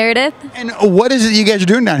 I'm Meredith. And what is it you guys are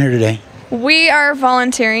doing down here today? We are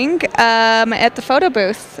volunteering at the photo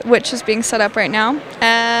booth, which is being set up right now.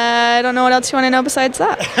 I don't know what else you want to know besides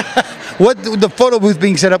that. What the photo booth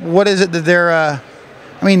being set up? What is it that they're?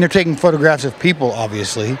 They're taking photographs of people,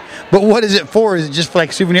 obviously. But what is it for? Is it just for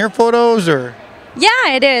like souvenir photos, or?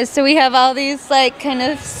 Yeah, it is. So we have all these like kind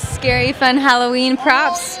of scary, fun Halloween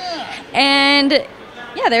props, and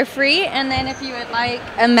yeah, they're free. And then if you would like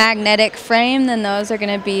a magnetic frame, then those are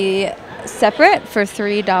going to be separate for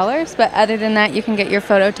 $3, but other than that you can get your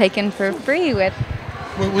photo taken for free with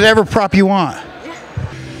whatever prop you want.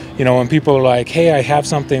 When people are like, hey, I have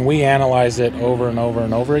something, we analyze it over and over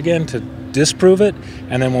and over again to disprove it,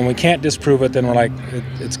 and then when we can't disprove it, then we're like,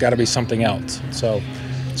 it's got to be something else. So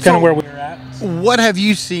it's kind of where we're at. What have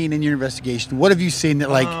you seen in your investigation? What have you seen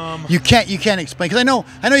that like you can't explain? Because I know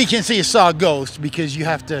you can't say you saw a ghost because you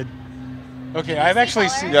have to. Okay, I've actually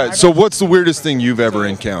seen. Yeah. So what's the weirdest thing you've ever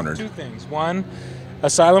encountered? Two things. One,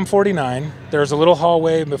 Asylum 49. There's a little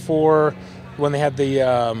hallway before when they had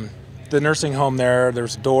the nursing home there.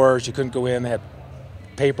 There's doors you couldn't go in. They had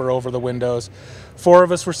paper over the windows. 4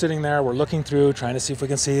 of us were sitting there. We're looking through, trying to see if we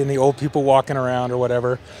can see any old people walking around or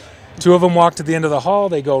whatever. 2 of them walk to the end of the hall.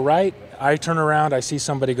 They go right. I turn around. I see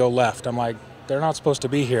somebody go left. I'm like, they're not supposed to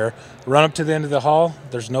be here. Run up to the end of the hall.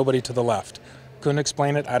 There's nobody to the left. Couldn't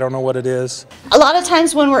explain it. I don't know what it is. A lot of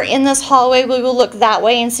times when we're in this hallway, we will look that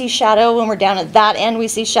way and see shadow. When we're down at that end, we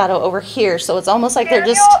see shadow over here. So it's almost like they're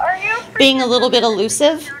just being a little bit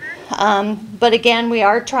elusive. But again, we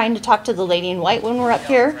are trying to talk to the lady in white when we're up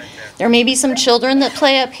here. There may be some children that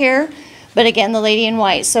play up here, but again, the lady in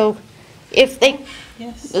white. So if they,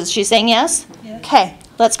 is she saying yes? Okay,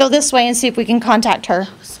 let's go this way and see if we can contact her.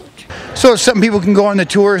 So some people can go on the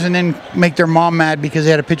tours and then make their mom mad because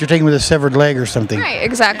they had a picture taken with a severed leg or something. Right,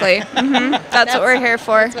 exactly. That's what we're here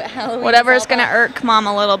for. Whatever is going to irk mom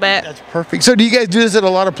a little bit. That's Perfect. So do you guys do this at a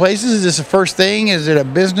lot of places? Is this the first thing? Is it a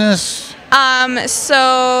business?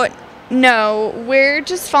 So no, we're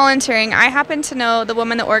just volunteering. I happen to know the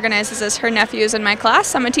woman that organizes this. Her nephew is in my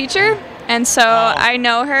class. I'm a teacher, and so I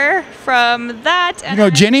know her from that. You know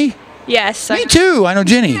Jenny? Yes. Me too. I know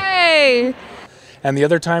Jenny. Hey. And the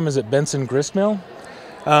other time is at Benson Gristmill.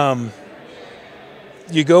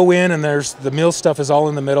 You go in and there's the mill stuff is all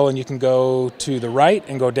in the middle, and you can go to the right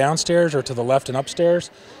and go downstairs or to the left and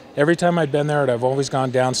upstairs. Every time I've been there, I've always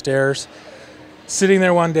gone downstairs. Sitting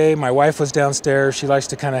there one day, my wife was downstairs. She likes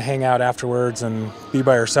to kind of hang out afterwards and be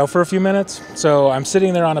by herself for a few minutes. So I'm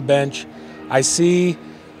sitting there on a bench. I see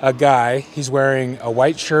a guy. He's wearing a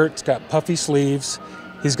white shirt. It's got puffy sleeves.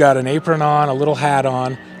 He's got an apron on, a little hat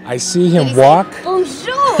on. I see him walk. Bonjour.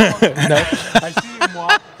 No, I see him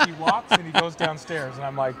walk. He walks and he goes downstairs. And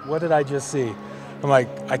I'm like, what did I just see? I'm like,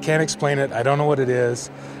 I can't explain it. I don't know what it is.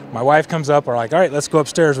 My wife comes up. We're like, all right, let's go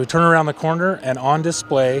upstairs. We turn around the corner, and on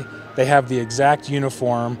display, they have the exact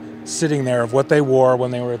uniform sitting there of what they wore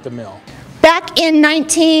when they were at the mill. Back in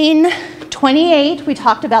 1928, we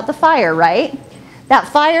talked about the fire, right? That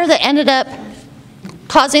fire that ended up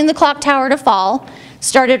causing the clock tower to fall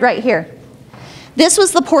started right here. This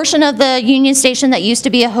was the portion of the Union Station that used to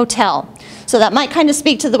be a hotel. So that might kind of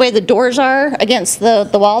speak to the way the doors are against the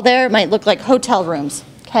wall there. It might look like hotel rooms,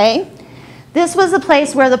 okay? This was the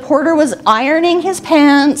place where the porter was ironing his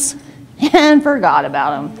pants and forgot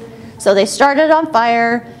about him. So they started on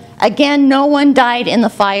fire. Again, no one died in the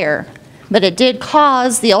fire, but it did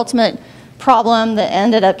cause the ultimate problem that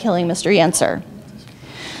ended up killing Mr. Yenser.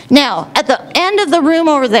 Now, at the end of the room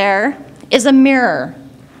over there is a mirror.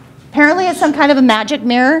 Apparently it's some kind of a magic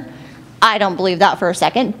mirror. I don't believe that for a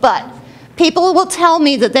second, but people will tell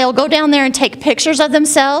me that they'll go down there and take pictures of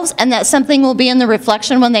themselves and that something will be in the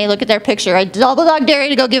reflection when they look at their picture. I double dog dare you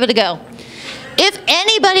to go give it a go. If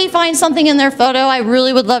anybody finds something in their photo, I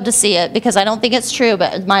really would love to see it because I don't think it's true,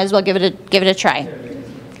 but might as well give it a try.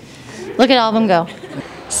 Look at all of them go.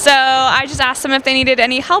 So I just asked them if they needed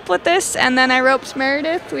any help with this, and then I roped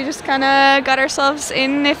Meredith. We just kind of got ourselves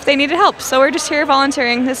in if they needed help. So we're just here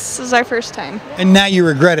volunteering. This is our first time. And now you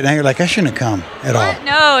regret it. Now you're like, I shouldn't have come at all.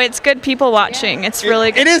 No, it's good people watching. It's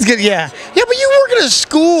really good. It is good, yeah. Yeah, but you work at a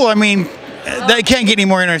school. I mean, that can't get any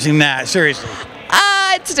more interesting than that, seriously.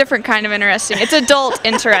 It's a different kind of interesting. It's adult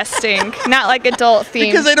interesting, not like adult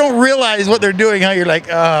themed. Because they don't realize what they're doing, how you're like,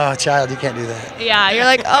 oh, child, you can't do that. Yeah, you're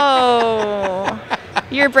like, oh,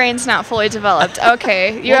 your brain's not fully developed.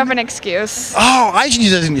 Okay, you have an excuse. Oh, I should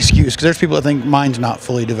use that as an excuse because there's people that think mine's not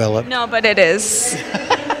fully developed. No, but it is.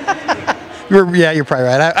 You're probably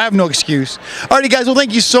right. I have no excuse. Alrighty, guys. Well,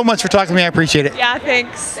 thank you so much for talking to me. I appreciate it. Yeah,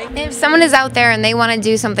 thanks. If someone is out there and they want to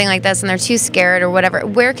do something like this and they're too scared or whatever,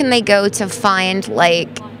 where can they go to find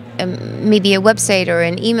like maybe a website or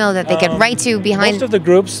an email that they could write to behind? Most of the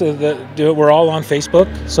groups that do it, we're all on Facebook.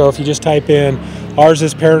 So if you just type in, ours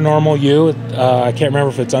is Paranormal U. I can't remember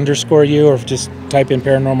if it's _U or if just type in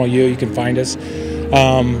Paranormal U, you can find us.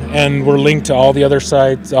 And we're linked to all the other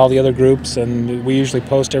sites, all the other groups, and we usually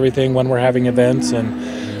post everything when we're having events.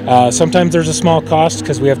 And sometimes there's a small cost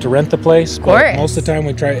because we have to rent the place. But most of the time,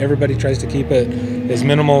 everybody tries to keep it as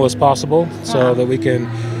minimal as possible so that we can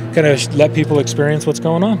kind of let people experience what's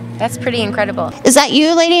going on. That's pretty incredible. Is that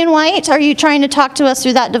you, Lady in White? Are you trying to talk to us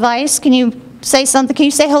through that device? Can you say something? Can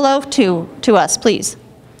you say hello to us, please?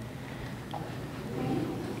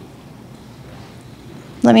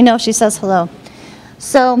 Let me know if she says hello.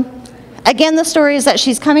 So, again, the story is that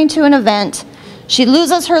she's coming to an event. She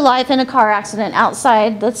loses her life in a car accident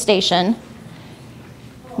outside the station.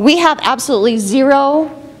 We have absolutely zero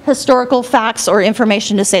historical facts or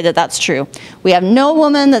information to say that that's true. We have no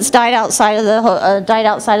woman that's died outside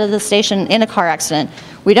of the station in a car accident.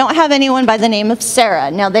 We don't have anyone by the name of Sarah.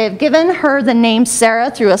 Now, they have given her the name Sarah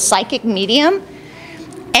through a psychic medium,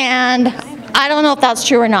 and I don't know if that's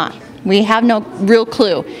true or not. We have no real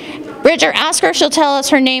clue. Bridger, ask her, she'll tell us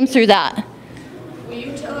her name through that. Will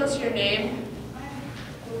you tell us your name?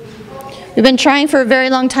 We've been trying for a very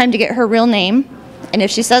long time to get her real name, and if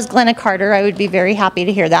she says Glenna Carter, I would be very happy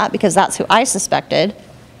to hear that because that's who I suspected.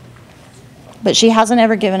 But she hasn't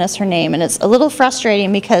ever given us her name, and it's a little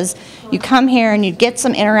frustrating because you come here and you get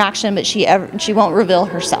some interaction, but she won't reveal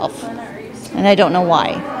herself, and I don't know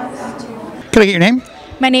why. Can I get your name?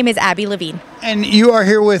 My name is Abby Levine. And you are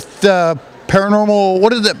here with Paranormal,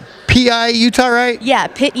 what is it? PI Utah, right? Yeah,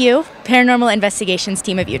 PIT U, Paranormal Investigations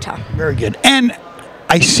Team of Utah. Very good. And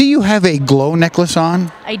I see you have a glow necklace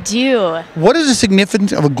on. I do. What is the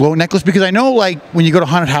significance of a glow necklace? Because I know, like, when you go to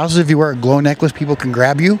haunted houses, if you wear a glow necklace, people can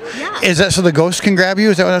grab you. Yeah. Is that so the ghosts can grab you?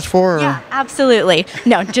 Is that what that's for? Or? Yeah, absolutely.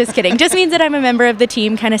 No, just kidding. Just means that I'm a member of the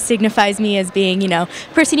team, kind of signifies me as being,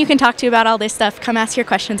 person you can talk to about all this stuff. Come ask your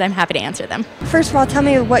questions. I'm happy to answer them. First of all, tell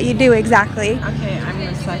me what you do exactly. Okay, I'm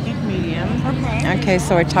a psychic medium. Okay. Okay,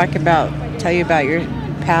 so I tell you about your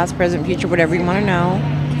past, present, future, whatever you want to know.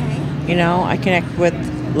 Okay. I connect with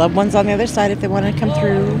loved ones on the other side if they want to come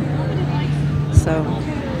through. So,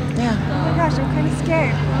 yeah. Oh my gosh, I'm kind of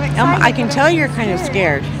scared. I'm excited. I can tell you're kind of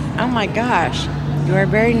scared. Oh my gosh, you are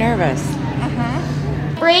very nervous.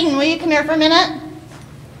 Braden, will you come here for a minute?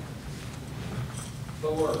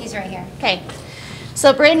 He's right here. Okay.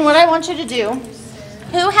 So, Braden, what I want you to do,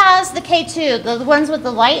 who has the K2, the ones with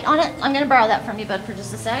the light on it? I'm going to borrow that from you, bud, for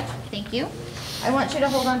just a sec. Thank you. I want you to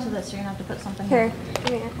hold on to this. You're going to have to put something here.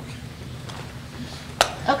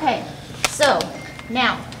 Okay, so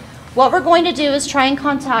now what we're going to do is try and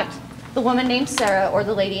contact the woman named Sarah or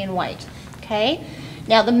the lady in white. Okay?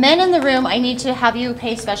 Now, the men in the room, I need to have you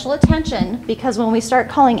pay special attention because when we start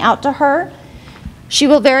calling out to her, she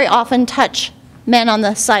will very often touch men on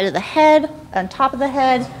the side of the head, on top of the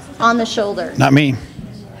head, on the shoulder. Not me.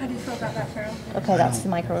 How do you feel about that, Carol? Okay, that's the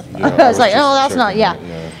microphone. Yeah, I was like, oh, that's checking. not,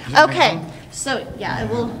 yeah. Okay, so yeah,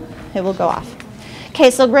 it will go off. Okay,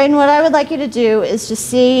 so Braden, what I would like you to do is just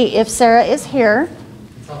see if Sarah is here.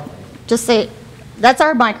 Just say, that's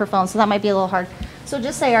our microphone, so that might be a little hard. So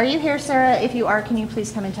just say, are you here, Sarah? If you are, can you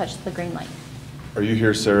please come and touch the green light? Are you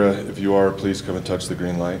here, Sarah? If you are, please come and touch the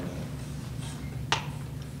green light.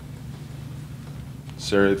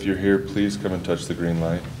 Sarah, if you're here, please come and touch the green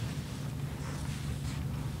light.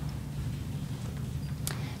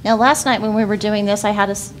 Now, last night when we were doing this, I had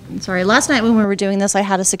a security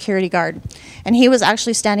guard, and he was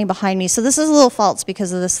actually standing behind me. So this is a little false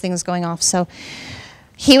because of this thing's going off. So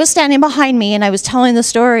he was standing behind me, and I was telling the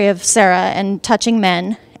story of Sarah and touching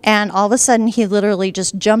men, and all of a sudden he literally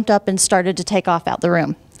just jumped up and started to take off out the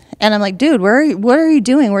room. And I'm like, dude, what are you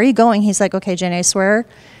doing? Where are you going? He's like, okay, Jenny, I swear,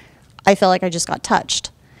 I feel like I just got touched.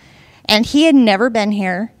 And he had never been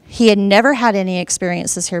here. He had never had any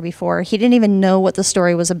experiences here before. He didn't even know what the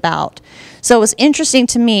story was about. So it was interesting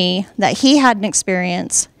to me that he had an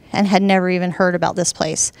experience and had never even heard about this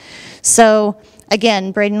place. So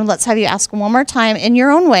again, Braden, let's have you ask one more time in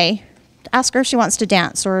your own way. Ask her if she wants to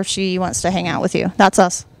dance or if she wants to hang out with you. That's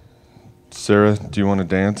us. Sarah, do you want to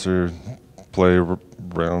dance or play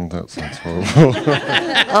around? That sounds horrible.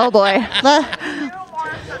 Oh boy.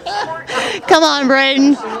 Come on,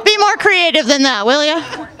 Braden. Be more creative than that, will you?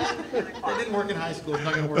 It didn't work in high school. It's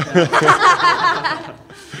not going to work now.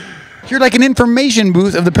 You're like an information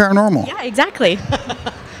booth of the paranormal. Yeah, exactly.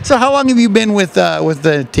 So how long have you been with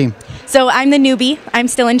the team? So I'm the newbie. I'm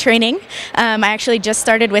still in training. I actually just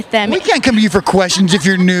started with them. We can't come to you for questions if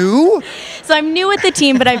you're new. So I'm new with the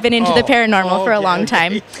team, but I've been into the paranormal for a long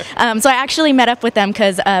time. So I actually met up with them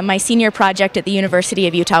because my senior project at the University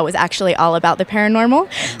of Utah was actually all about the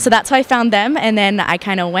paranormal. So that's how I found them, and then I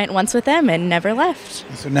kind of went once with them and never left.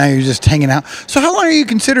 So now you're just hanging out. So how long are you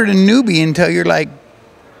considered a newbie until you're like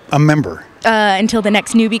a member? Until the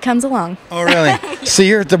next newbie comes along. Oh, really? So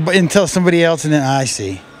you're until somebody else, and then I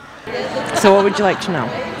see. So what would you like to know?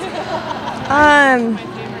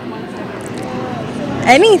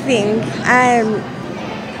 Anything.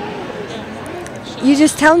 You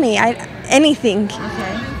just tell me. Anything.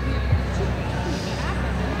 Okay.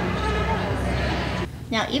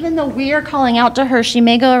 Now, even though we are calling out to her, she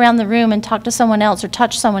may go around the room and talk to someone else or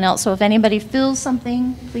touch someone else. So if anybody feels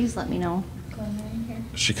something, please let me know.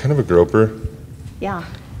 Is she kind of a groper? Yeah.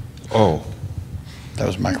 Oh. That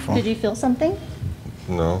was a microphone. Did you feel something?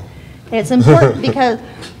 No. It's important because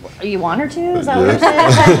you want her to? Is that what you're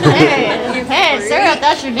saying? Hey, Sarah, if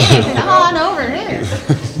that's your name, come on over here.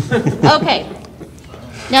 Okay.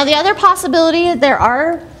 Now the other possibility, there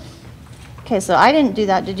are. Okay, so I didn't do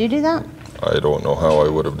that. Did you do that? I don't know how I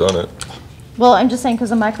would have done it. Well, I'm just saying because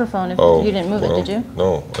the microphone. If you didn't move it, did you?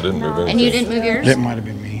 No, I didn't move it. And you didn't move yours? It might have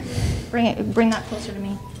been me. Bring that closer to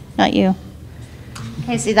me. Not you.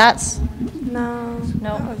 Okay, see that's. No.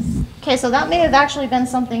 No. Okay, so that may have actually been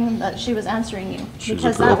something that she was answering you.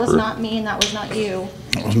 Because that was not me and that was not you.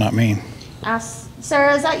 That was not me. Ask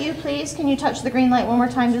Sarah, is that you, please? Can you touch the green light one more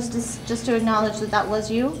time just to acknowledge that that was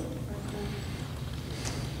you?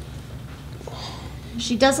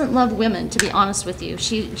 She doesn't love women, to be honest with you.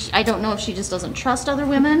 I don't know if she just doesn't trust other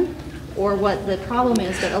women or what the problem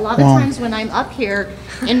is, but a lot of times when I'm up here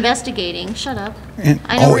investigating, shut up.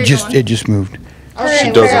 It just moved. Okay,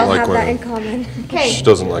 she doesn't like women. Okay. She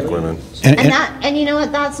doesn't like women. And you know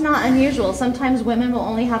what? That's not unusual. Sometimes women will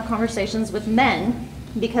only have conversations with men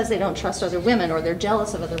because they don't trust other women or they're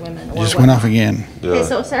jealous of other women. Or just went off again. Okay,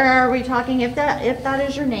 so Sarah, are we talking? If that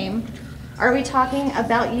is your name, are we talking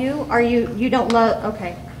about you? Are you don't love?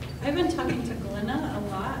 Okay. I've been talking to Glenna a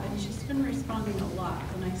lot, and she's been responding a lot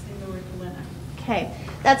when I say the word Glenna. Okay.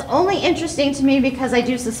 That's only interesting to me because I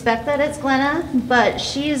do suspect that it's Glenna, but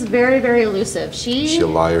she is very, very elusive. Is she a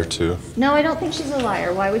liar too? No, I don't think she's a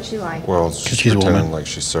liar. Why would she lie? Well, she's pretending like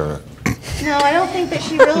she's Sarah. No, I don't think that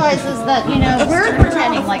she realizes that, we're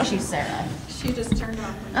pretending like she's Sarah. She just turned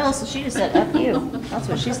off. Oh, so she just said, F you. That's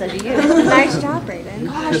what she said to you. Nice job, Brayden.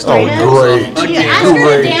 Gosh, Brayden. You ask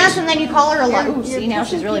her to dance and then you call her a liar. Ooh, see, now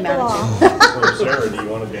she's really mad at you. Sarah, do you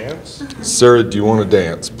want to dance? Sarah, do you want to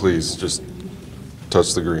dance? Please, just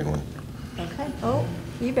touch the green one. Okay. Oh,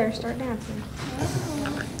 you better start dancing.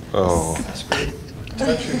 Oh. That's great.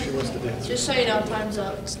 Just so you know, time's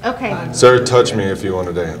up. Okay. Sarah, touch me if you want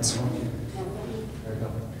to dance.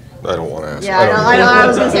 I don't want to ask. Yeah, I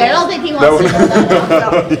was going to say, I don't think he wants to know that.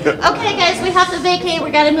 Okay, guys, we have to vacate.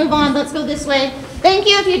 We got to move on. Let's go this way. Thank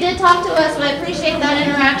you if you did talk to us. I appreciate that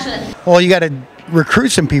interaction. Well, you got to recruit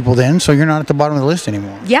some people then, so you're not at the bottom of the list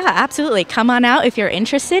anymore. Yeah, absolutely. Come on out if you're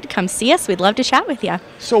interested. Come see us. We'd love to chat with you.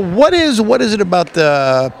 So what is it about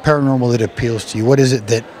the paranormal that appeals to you? What is it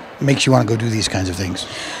that makes you want to go do these kinds of things?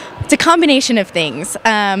 It's a combination of things.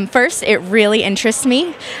 First, it really interests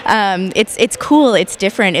me. It's cool. It's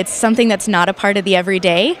different. It's something that's not a part of the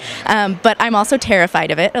everyday. But I'm also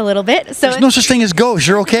terrified of it a little bit. So There's no such thing as ghosts.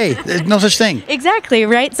 You're okay. There's no such thing. Exactly,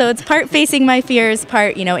 right? So it's part facing my fears,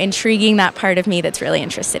 part, intriguing that part of me that's really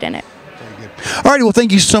interested in it. All right. Well,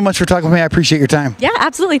 thank you so much for talking with me. I appreciate your time. Yeah,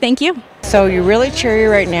 absolutely. Thank you. So you're really cheery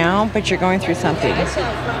right now, but you're going through something,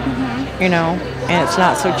 you know, and it's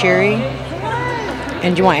not so cheery.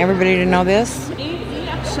 And do you want everybody to know this?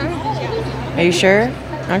 Sure. Are you sure?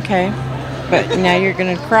 Okay. But now you're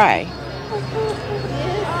going to cry.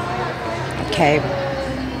 Okay.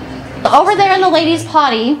 Over there in the ladies'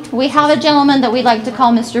 potty, we have a gentleman that we like to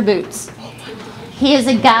call Mr. Boots. He is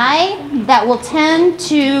a guy that will tend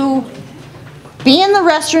to be in the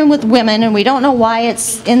restroom with women, and we don't know why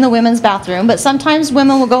it's in the women's bathroom, but sometimes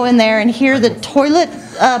women will go in there and hear the toilet,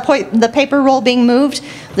 the paper roll being moved,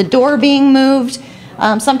 the door being moved.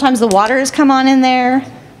 Sometimes the water has come on in there,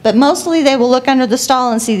 but mostly they will look under the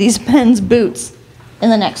stall and see these men's boots in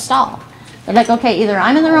the next stall. They're like, okay, either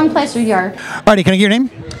I'm in the wrong place or you are. Alrighty, can I get your name?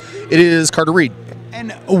 It is Carter Reed.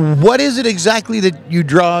 And what is it exactly that you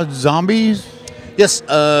draw zombies? Yes,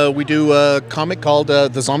 we do a comic called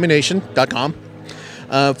thezombienation.com.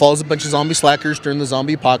 Follows a bunch of zombie slackers during the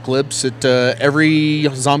zombie apocalypse. Every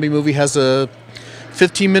zombie movie has a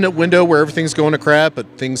 15-minute window where everything's going to crap, but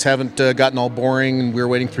things haven't gotten all boring and we're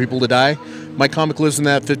waiting for people to die. My comic lives in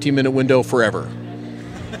that 15-minute window forever.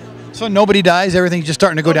 So nobody dies, everything's just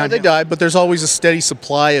starting to go down. They die, but there's always a steady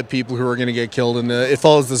supply of people who are going to get killed, and it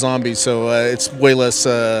follows the zombies, so it's way less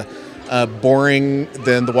boring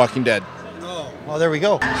than The Walking Dead. Oh, well, there we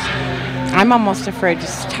go. I'm almost afraid to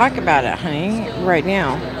talk about it, honey, right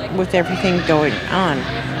now, with everything going on.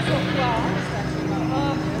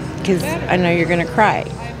 Because I know you're going to cry,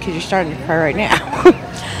 because you're starting to cry right now.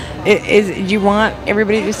 Do you want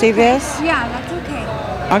everybody to see this? Yeah, that's okay.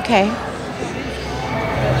 Okay.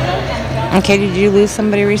 Okay, did you lose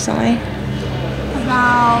somebody recently?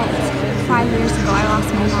 About 5 years ago, I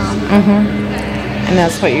lost my mom. And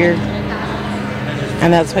that's what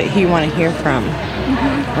you want to hear from,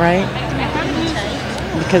 right?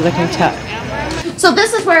 Because I can tell. So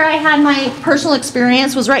this is where I had my personal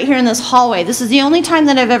experience, was right here in this hallway. This is the only time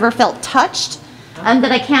that I've ever felt touched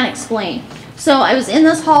that I can't explain. So I was in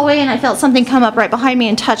this hallway and I felt something come up right behind me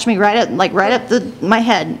and touch me right up my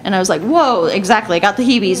head. And I was like, whoa, exactly. I got the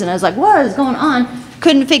heebies and I was like, what is going on?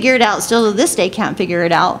 Couldn't figure it out. Still to this day can't figure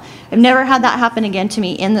it out. I've never had that happen again to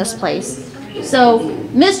me in this place. So,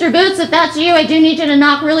 Mr. Boots, if that's you, I do need you to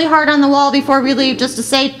knock really hard on the wall before we leave just to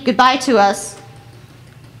say goodbye to us.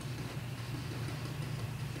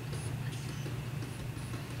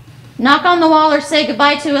 Knock on the wall or say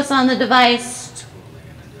goodbye to us on the device.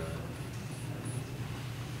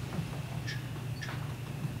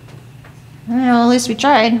 Well, at least we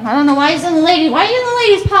tried. I don't know why he's in the ladies. Why are you in the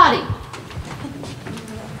ladies' potty?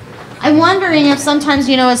 I'm wondering if sometimes,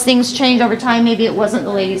 as things change over time, maybe it wasn't the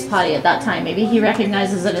ladies' potty at that time. Maybe he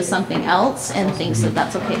recognizes it as something else and thinks that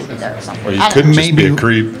that's okay to be there or something. Or you couldn't just be a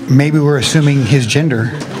creep. Maybe we're assuming his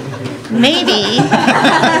gender. Maybe.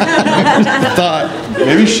 Thought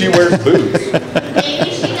maybe she wears boots. Maybe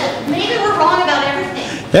she does. Maybe we're wrong about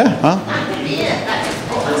everything. Yeah, huh? That could be it.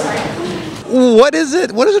 I'm sorry. What is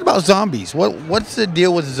it? What is it about zombies? What's the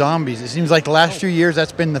deal with zombies? It seems like the last few years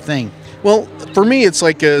that's been the thing. Well, for me, it's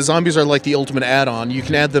like zombies are like the ultimate add-on. You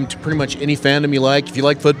can add them to pretty much any fandom you like. If you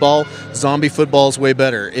like football, zombie football is way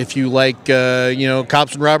better. If you like,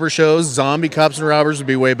 cops and robbers shows, zombie cops and robbers would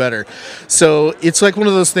be way better. So it's like one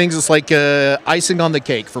of those things. It's like icing on the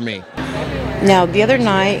cake for me. Now, the other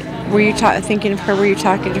night, were you thinking of her? Were you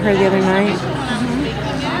talking to her the other night?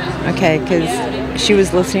 Okay, because she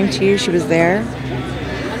was listening to you. She was there.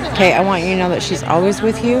 Okay, I want you to know that she's always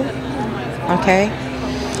with you. Okay?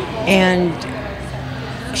 And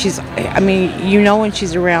when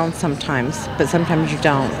she's around sometimes, but sometimes you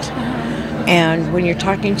don't. And when you're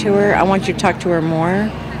talking to her, I want you to talk to her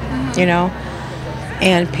more,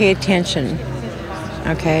 and pay attention,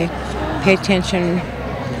 okay? Pay attention,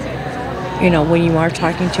 when you are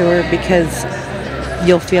talking to her, because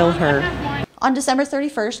you'll feel her. On December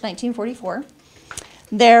 31st, 1944,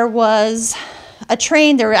 there was a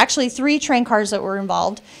train. There were actually 3 train cars that were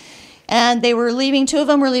involved. And they were leaving, 2 of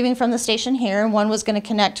them were leaving from the station here, and one was going to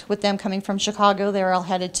connect with them coming from Chicago. They were all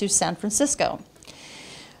headed to San Francisco.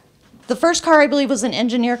 The first car, I believe, was an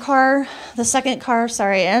engineer car. The second car,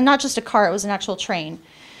 and not just a car, it was an actual train.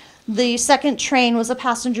 The second train was a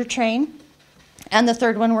passenger train, and the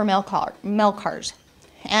third one were mail cars.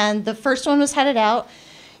 And the first one was headed out.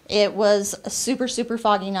 It was a super, super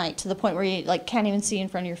foggy night, to the point where you can't even see in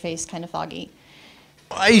front of your face, kind of foggy.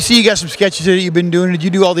 I see you got some sketches that you've been doing. Did you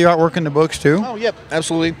do all the artwork in the books too? Oh, yep,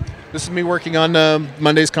 absolutely. This is me working on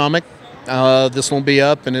Monday's comic. This won't be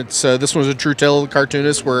up, and it's this one's a true tale of the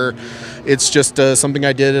cartoonist, where it's just something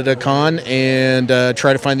I did at a con and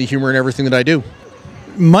try to find the humor in everything that I do.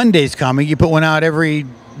 Monday's comic, you put one out every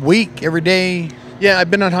week, every day? Yeah,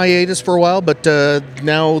 I've been on hiatus for a while, but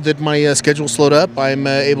now that my schedule slowed up, I'm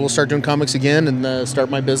able to start doing comics again and start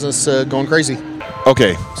my business going crazy.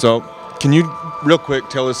 Okay, so can you real quick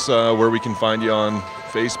tell us where we can find you on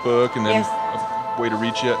Facebook, and then a way to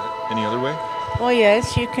reach you any other way? Well,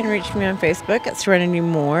 yes, you can reach me on Facebook at Serenity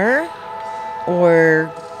Moore, or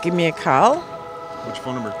give me a call. Which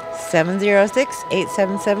phone number?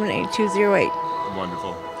 706-877-8208.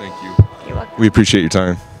 Wonderful. Thank you. You're welcome. We appreciate your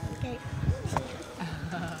time.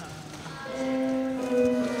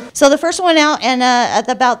 So the first one out, and at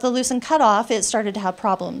about the loosen cutoff, it started to have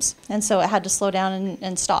problems, and so it had to slow down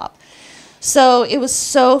and stop. So it was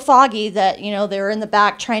so foggy that, you know, they were in the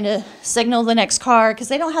back trying to signal the next car, because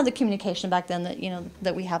they don't have the communication back then that, you know,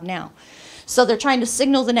 that we have now. So they're trying to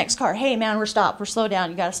signal the next car, hey man, we're stopped, we're slowed down,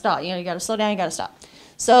 you gotta stop, you know, you gotta slow down, you gotta stop.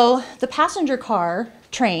 So the passenger car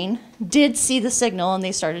train did see the signal, and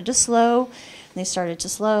they started to slow, and they started to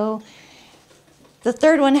slow. The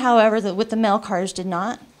third one, however, with the mail cars did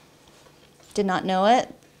not know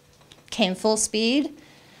it, came full speed.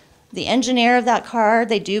 The engineer of that car,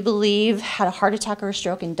 they do believe, had a heart attack or a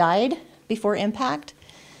stroke and died before impact.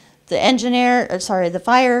 The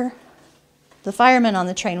fireman on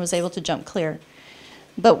the train was able to jump clear.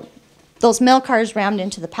 But those mail cars rammed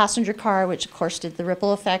into the passenger car, which of course did the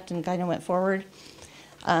ripple effect and kind of went forward.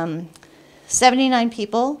 79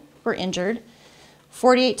 people were injured.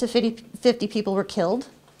 48 to 50 people were killed.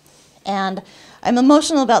 And I'm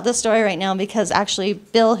emotional about this story right now because actually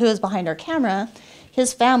Bill, who is behind our camera,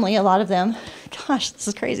 his family, a lot of them, gosh, this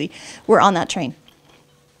is crazy, were on that train.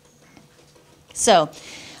 So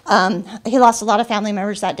he lost a lot of family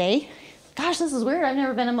members that day. Gosh, this is weird. I've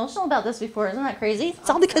never been emotional about this before. Isn't that crazy? It's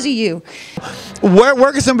all because of you.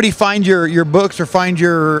 Where can somebody find your books or find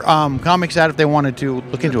your comics at if they wanted to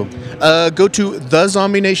look into them? Go to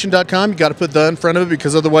thezombienation.com. You got to put the in front of it,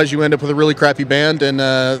 because otherwise you end up with a really crappy band. And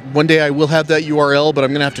one day I will have that URL, but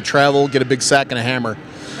I'm going to have to travel, get a big sack and a hammer,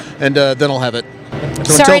 and then I'll have it.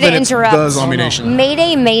 So Sorry until to then, interrupt. It's The Zombie Nation.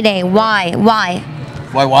 Mayday, mayday. Why? Why?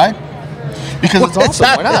 Because it's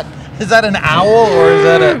awesome. Why not? Is that an owl or is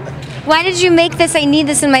that a... Why did you make this? I need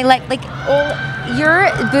this in my life. Like, your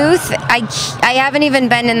booth, I haven't even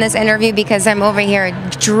been in this interview because I'm over here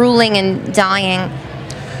drooling and dying.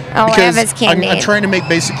 All I have is candy. I'm trying to make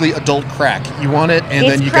basically adult crack. You want it, and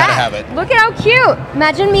then you crack. gotta have it. Look at how cute.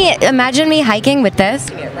 Imagine me hiking with this.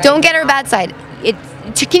 Don't get her bad side.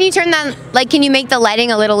 Can you turn that, like, can you make the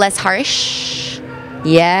lighting a little less harsh?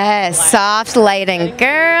 Yes, soft lighting,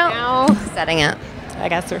 girl. Setting it. I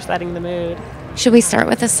guess we're setting the mood. Should we start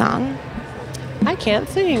with a song? I can't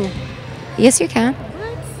sing. Yes, you can.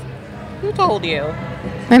 Who told you?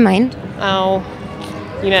 My mind. Oh,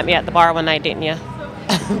 you met me at the bar one night, didn't you?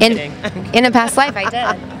 In a past life, I did.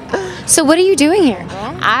 So what are you doing here?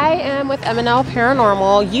 I am with M&L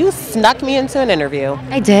Paranormal. You snuck me into an interview.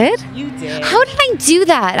 I did? You did. How did I do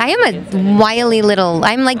that? I am a wily little,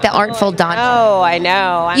 I'm like the artful dodger. Oh, I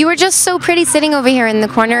know. You were just so pretty sitting over here in the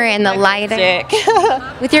corner in the lighting.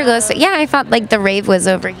 With your glow stick. Yeah, I thought like the rave was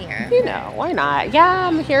over here. You know, why not? Yeah,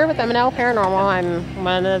 I'm here with M&L Paranormal. I'm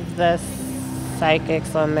one of the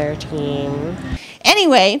psychics on their team.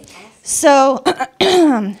 Anyway, so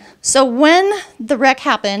so when the wreck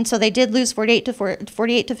happened, so they did lose 48 to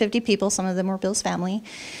 50 people. Some of them were Bill's family.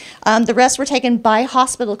 The rest were taken by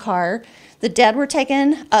hospital car. The dead were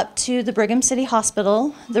taken up to the Brigham City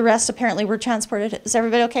Hospital. The rest apparently were transported. Is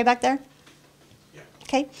everybody okay back there? Yeah.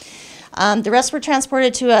 Okay. The rest were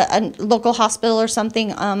transported to a local hospital or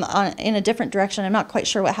something in a different direction. I'm not quite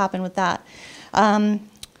sure what happened with that.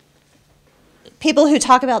 People who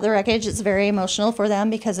talk about the wreckage, it's very emotional for them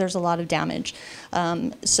because there's a lot of damage.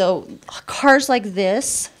 So cars like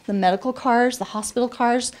this, the medical cars, the hospital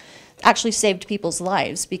cars, actually saved people's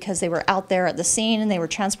lives because they were out there at the scene and they were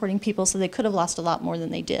transporting people, so they could have lost a lot more than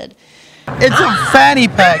they did. It's a fanny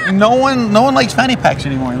pack. No one likes fanny packs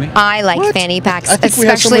anymore. I like fanny packs, I think we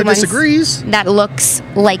have someone who disagrees. That looks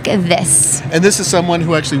like this. And this is someone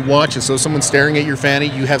who actually watches. So if someone's staring at your fanny,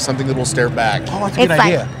 you have something that will stare back. Oh, that's a good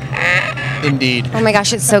idea. Indeed. Oh my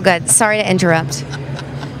gosh, it's so good. Sorry to interrupt.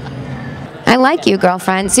 I like you,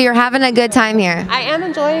 girlfriend. So you're having a good time here. I am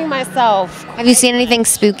enjoying myself. Have you seen anything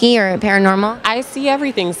spooky or paranormal? I see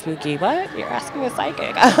everything spooky. What? You're asking a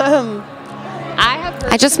psychic.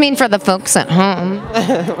 I just mean for the folks at home.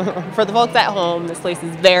 For the folks at home, this place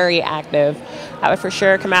is very active. I would for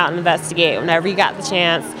sure come out and investigate whenever you got the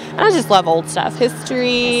chance. And I just love old stuff,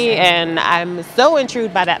 history, and I'm so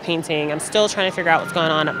intrigued by that painting. I'm still trying to figure out what's going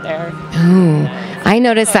on up there. Ooh, I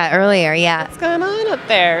noticed that earlier, yeah. What's going on up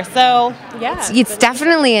there? So, yeah. It's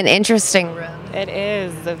definitely an interesting room. It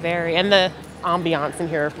is and the ambiance in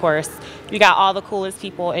here, of course. You got all the coolest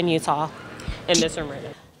people in Utah in this room right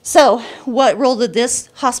now. So what role did this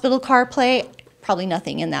hospital car play? Probably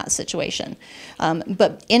nothing in that situation.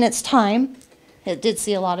 But in its time, it did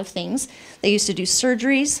see a lot of things. They used to do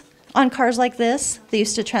surgeries on cars like this. They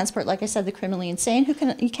used to transport, like I said, the criminally insane.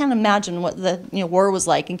 You can't imagine what the war was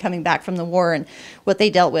like and coming back from the war and what they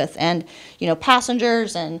dealt with. And,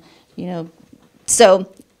 passengers and,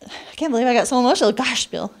 so I can't believe I got so emotional. Gosh,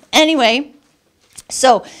 Bill. Anyway,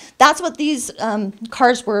 so that's what these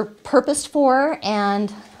cars were purposed for,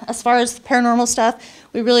 and as far as paranormal stuff,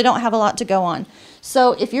 we really don't have a lot to go on.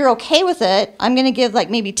 So if you're okay with it, I'm going to give like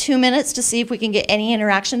maybe 2 minutes to see if we can get any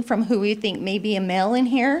interaction from who we think may be a male in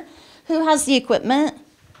here. Who has the equipment?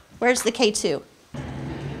 Where's the K2?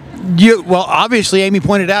 Well, obviously, Amy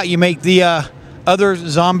pointed out you make the other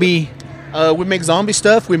zombie... we make zombie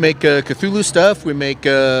stuff, we make Cthulhu stuff, we make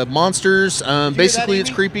monsters. Basically, it's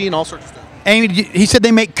creepy and all sorts of stuff. Amy, he said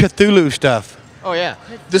they make Cthulhu stuff. Oh yeah,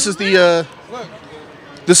 this is the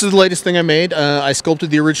latest thing I made. I sculpted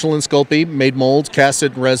the original in Sculpey, made molds, cast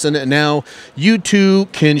it in resin, and now you too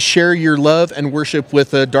can share your love and worship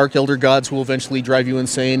with dark elder gods who will eventually drive you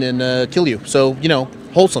insane and kill you. So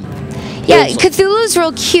wholesome. Yeah, Cthulhu's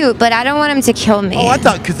real cute, but I don't want him to kill me. Oh, I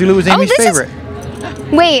thought Cthulhu was Amy's favorite.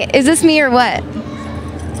 Wait, is this me or what?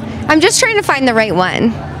 I'm just trying to find the right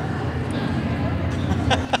one.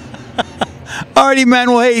 Alrighty, man.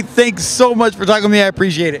 Well, hey, thanks so much for talking to me. I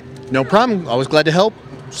appreciate it. No problem. Always glad to help.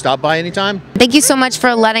 Stop by anytime. Thank you so much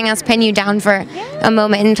for letting us pin you down for a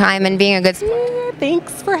moment in time and being a good sport. Yeah,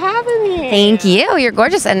 thanks for having me. Thank you. You're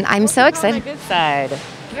gorgeous, and I'm so excited. On the good side.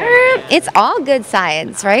 It's all good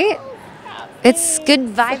sides, right? It's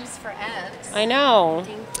good vibes for us. I know.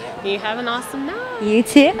 You have an awesome night. You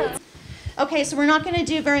too. Okay, so we're not going to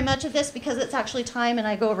do very much of this because it's actually time, and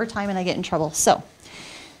I go over time and I get in trouble. So,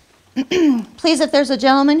 please, if there's a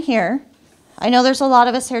gentleman here, I know there's a lot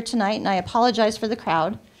of us here tonight, and I apologize for the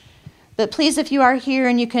crowd, but please, if you are here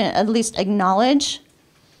and you can at least acknowledge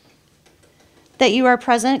that you are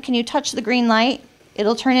present, can you touch the green light?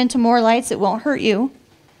 It'll turn into more lights. It won't hurt you.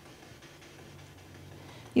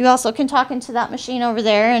 You also can talk into that machine over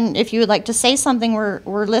there, and if you would like to say something,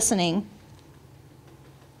 we're listening.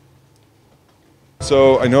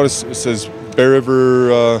 So I noticed it says Bear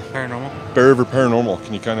River Paranormal. Bear River Paranormal.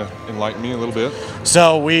 Can you kind of enlighten me a little bit?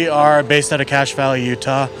 So we are based out of Cache Valley,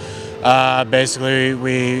 Utah. Basically,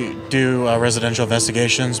 we do residential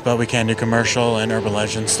investigations, but we can do commercial and urban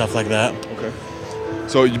legends, stuff like that. Okay.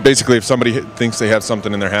 So basically, if somebody thinks they have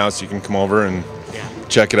something in their house, you can come over and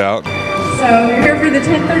check it out. So you're here for the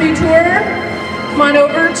 10:30 tour. Come on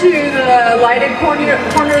over to the lighted corner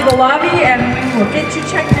of the lobby, and we will get you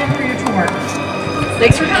checked in for your tour.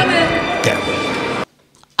 Thanks for coming.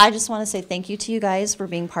 I just want to say thank you to you guys for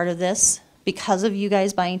being part of this. Because of you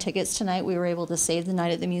guys buying tickets tonight, we were able to save the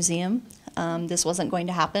night at the museum. This wasn't going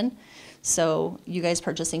to happen. So you guys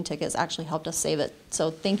purchasing tickets actually helped us save it. So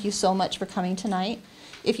thank you so much for coming tonight.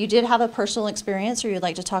 If you did have a personal experience or you'd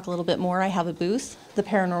like to talk a little bit more, I have a booth, the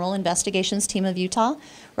Paranormal Investigations Team of Utah,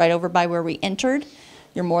 right over by where we entered.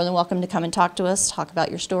 You're more than welcome to come and talk to us, talk about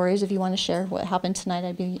your stories. If you want to share what happened tonight,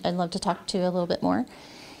 I'd love to talk to you a little bit more.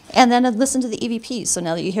 And then listen to the EVPs. So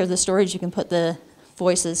now that you hear the stories, you can put the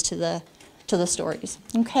voices to the stories.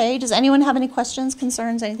 Okay, does anyone have any questions,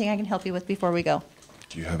 concerns, anything I can help you with before we go?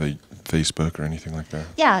 Do you have a Facebook or anything like that?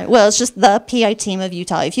 Yeah, well, it's just the PI Team of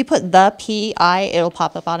Utah. If you put the PI, it'll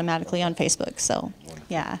pop up automatically on Facebook. So,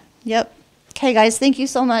 yeah, yep. Okay, guys, thank you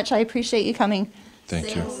so much. I appreciate you coming.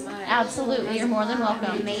 Thank you. Absolutely, you're more than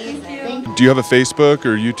welcome. Amazing. Do you have a Facebook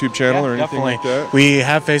or YouTube channel or anything like that? We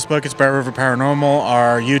have Facebook, it's Bear River Paranormal.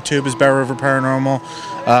 Our YouTube is Bear River Paranormal.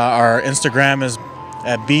 Our Instagram is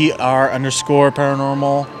at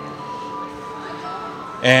BR_paranormal.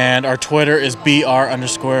 And our Twitter is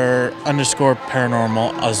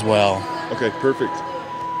BR_paranormal as well. Okay, perfect.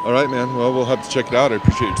 All right, man. Well, we'll have to check it out. I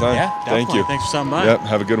appreciate your time. Yeah, Thank definitely. you. Thanks for stopping by. Yep,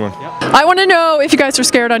 have a good one. Yep. I want to know if you guys are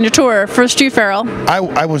scared on your tour. First, you, Farrell.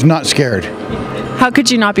 I was not scared. How could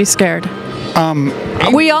you not be scared?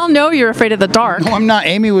 We all know you're afraid of the dark. No, I'm not.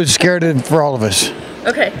 Amy was scared for all of us.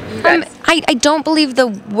 Okay. I don't believe the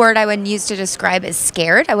word I would use to describe is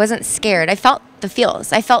scared. I wasn't scared. I felt the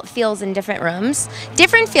feels. I felt feels in different rooms,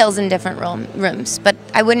 different feels in different rooms, but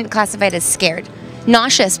I wouldn't classify it as scared.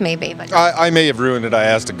 Nauseous maybe, but I may have ruined it. I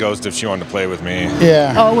asked a ghost if she wanted to play with me.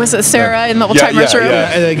 Yeah. Oh, was it Sarah in the old timers room?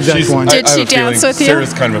 Yeah, the exact one. Did she dance with you?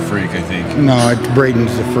 Sarah's kind of a freak, I think. No,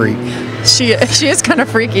 Braden's a freak. She is kind of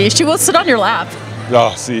freaky. She will sit on your lap.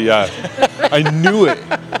 Oh, see, yeah. I knew it.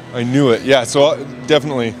 I knew it. Yeah, so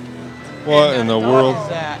definitely. What in the world?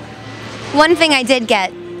 one thing I did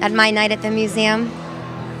get at my night at the museum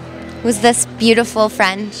was this beautiful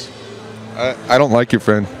friend. I don't like your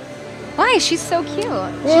friend. Why? She's so cute.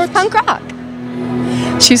 She's punk rock.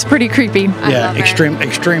 She's pretty creepy. Yeah,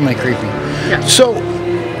 extremely creepy. Yeah. So,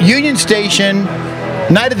 Union Station,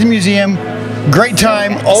 night at the museum, great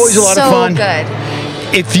time, always a lot of fun. So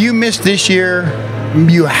good. If you missed this year,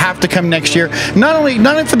 you have to come next year. Not only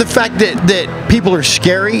for the fact that people are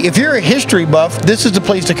scary. If you're a history buff, this is the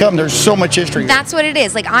place to come. There's so much history. That's what it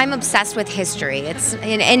is. Like, I'm obsessed with history. It's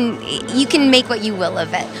and you can make what you will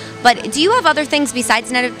of it. But do you have other things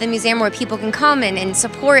besides Night at the Museum where people can come and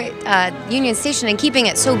support Union Station and keeping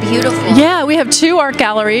it so beautiful? Yeah, we have 2 art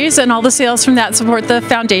galleries, and all the sales from that support the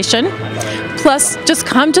foundation. Plus, just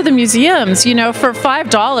come to the museums. You know, for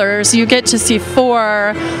 $5, you get to see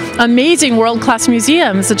 4 amazing world-class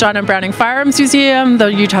museums: the John M. Browning Firearms Museum,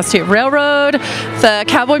 the Utah State Railroad, the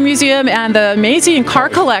Cowboy Museum, and the amazing car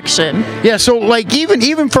collection. Yeah, so like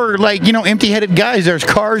even for like, you know, empty-headed guys, there's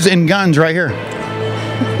cars and guns right here.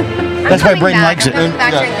 That's why Braden likes it. I'm coming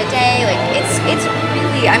back during the day. Like, it's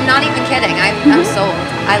really, I'm not even kidding. I'm sold.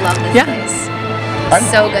 I love this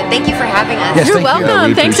place. So good. Thank you for having us. Yes, You're thank you. welcome.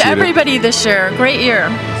 Yeah, Thanks to appreciate it. everybody this year. Great year.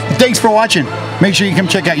 Thanks for watching. Make sure you come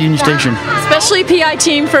check out Union Station. Especially PI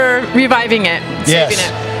team for reviving it, Yes. saving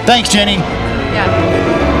it. Thanks, Jenny. Yeah.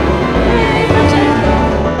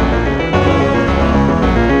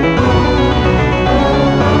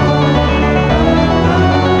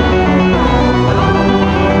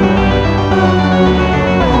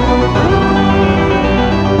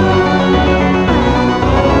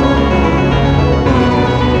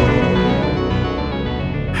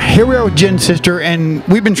 Here we are with Jen's sister, and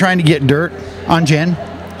we've been trying to get dirt on Jen.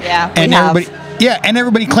 Yeah, and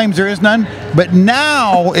everybody claims there is none, but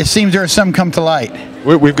now it seems there is some come to light.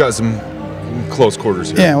 We've got some close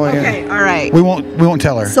quarters here. Yeah. Well, Okay, all right. We won't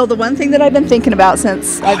tell her. So the one thing that I've been thinking about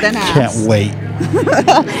since I've been asked Can't wait.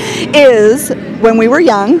 is when we were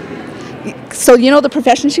young. So you know the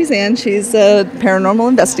profession she's in. She's a paranormal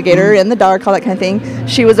investigator in the dark, all that kind of thing.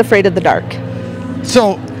 She was afraid of the dark.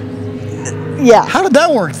 So, yeah. How did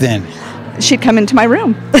that work then? She'd come into my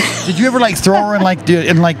room. Did you ever like throw her in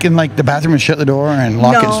the bathroom and shut the door and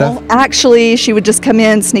lock it and stuff? Actually, she would just come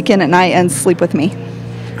in, sneak in at night, and sleep with me,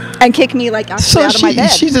 and kick me like actually out of my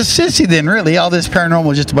bed. She's a sissy then, really. All this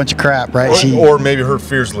paranormal is just a bunch of crap, right? Or maybe her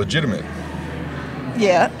fear's legitimate.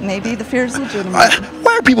 Yeah, maybe the fear is legitimate.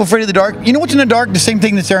 Why are people afraid of the dark? You know what's in the dark? The same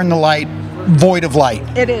thing that's there in the light, void of light.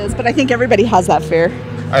 It is, but I think everybody has that fear.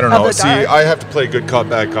 I don't of know. the See, dark. I have to play good cop,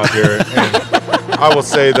 bad cop here. And I will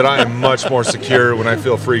say that I am much more secure when I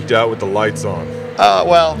feel freaked out with the lights on.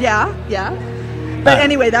 Well. Yeah. But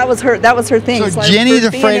anyway, that was her thing. So Jenny's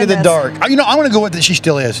afraid of the dark. You know, I'm going to go with it. She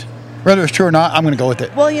still is. Whether it's true or not, I'm going to go with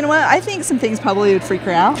it. Well, you know what? I think some things probably would freak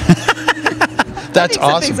her out. That's Some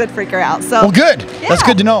awesome. things would freak her out. So. Well, good. Yeah. That's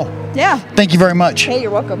good to know. Yeah. Thank you very much. Hey,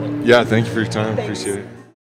 you're welcome. Yeah, thank you for your time. Appreciate it.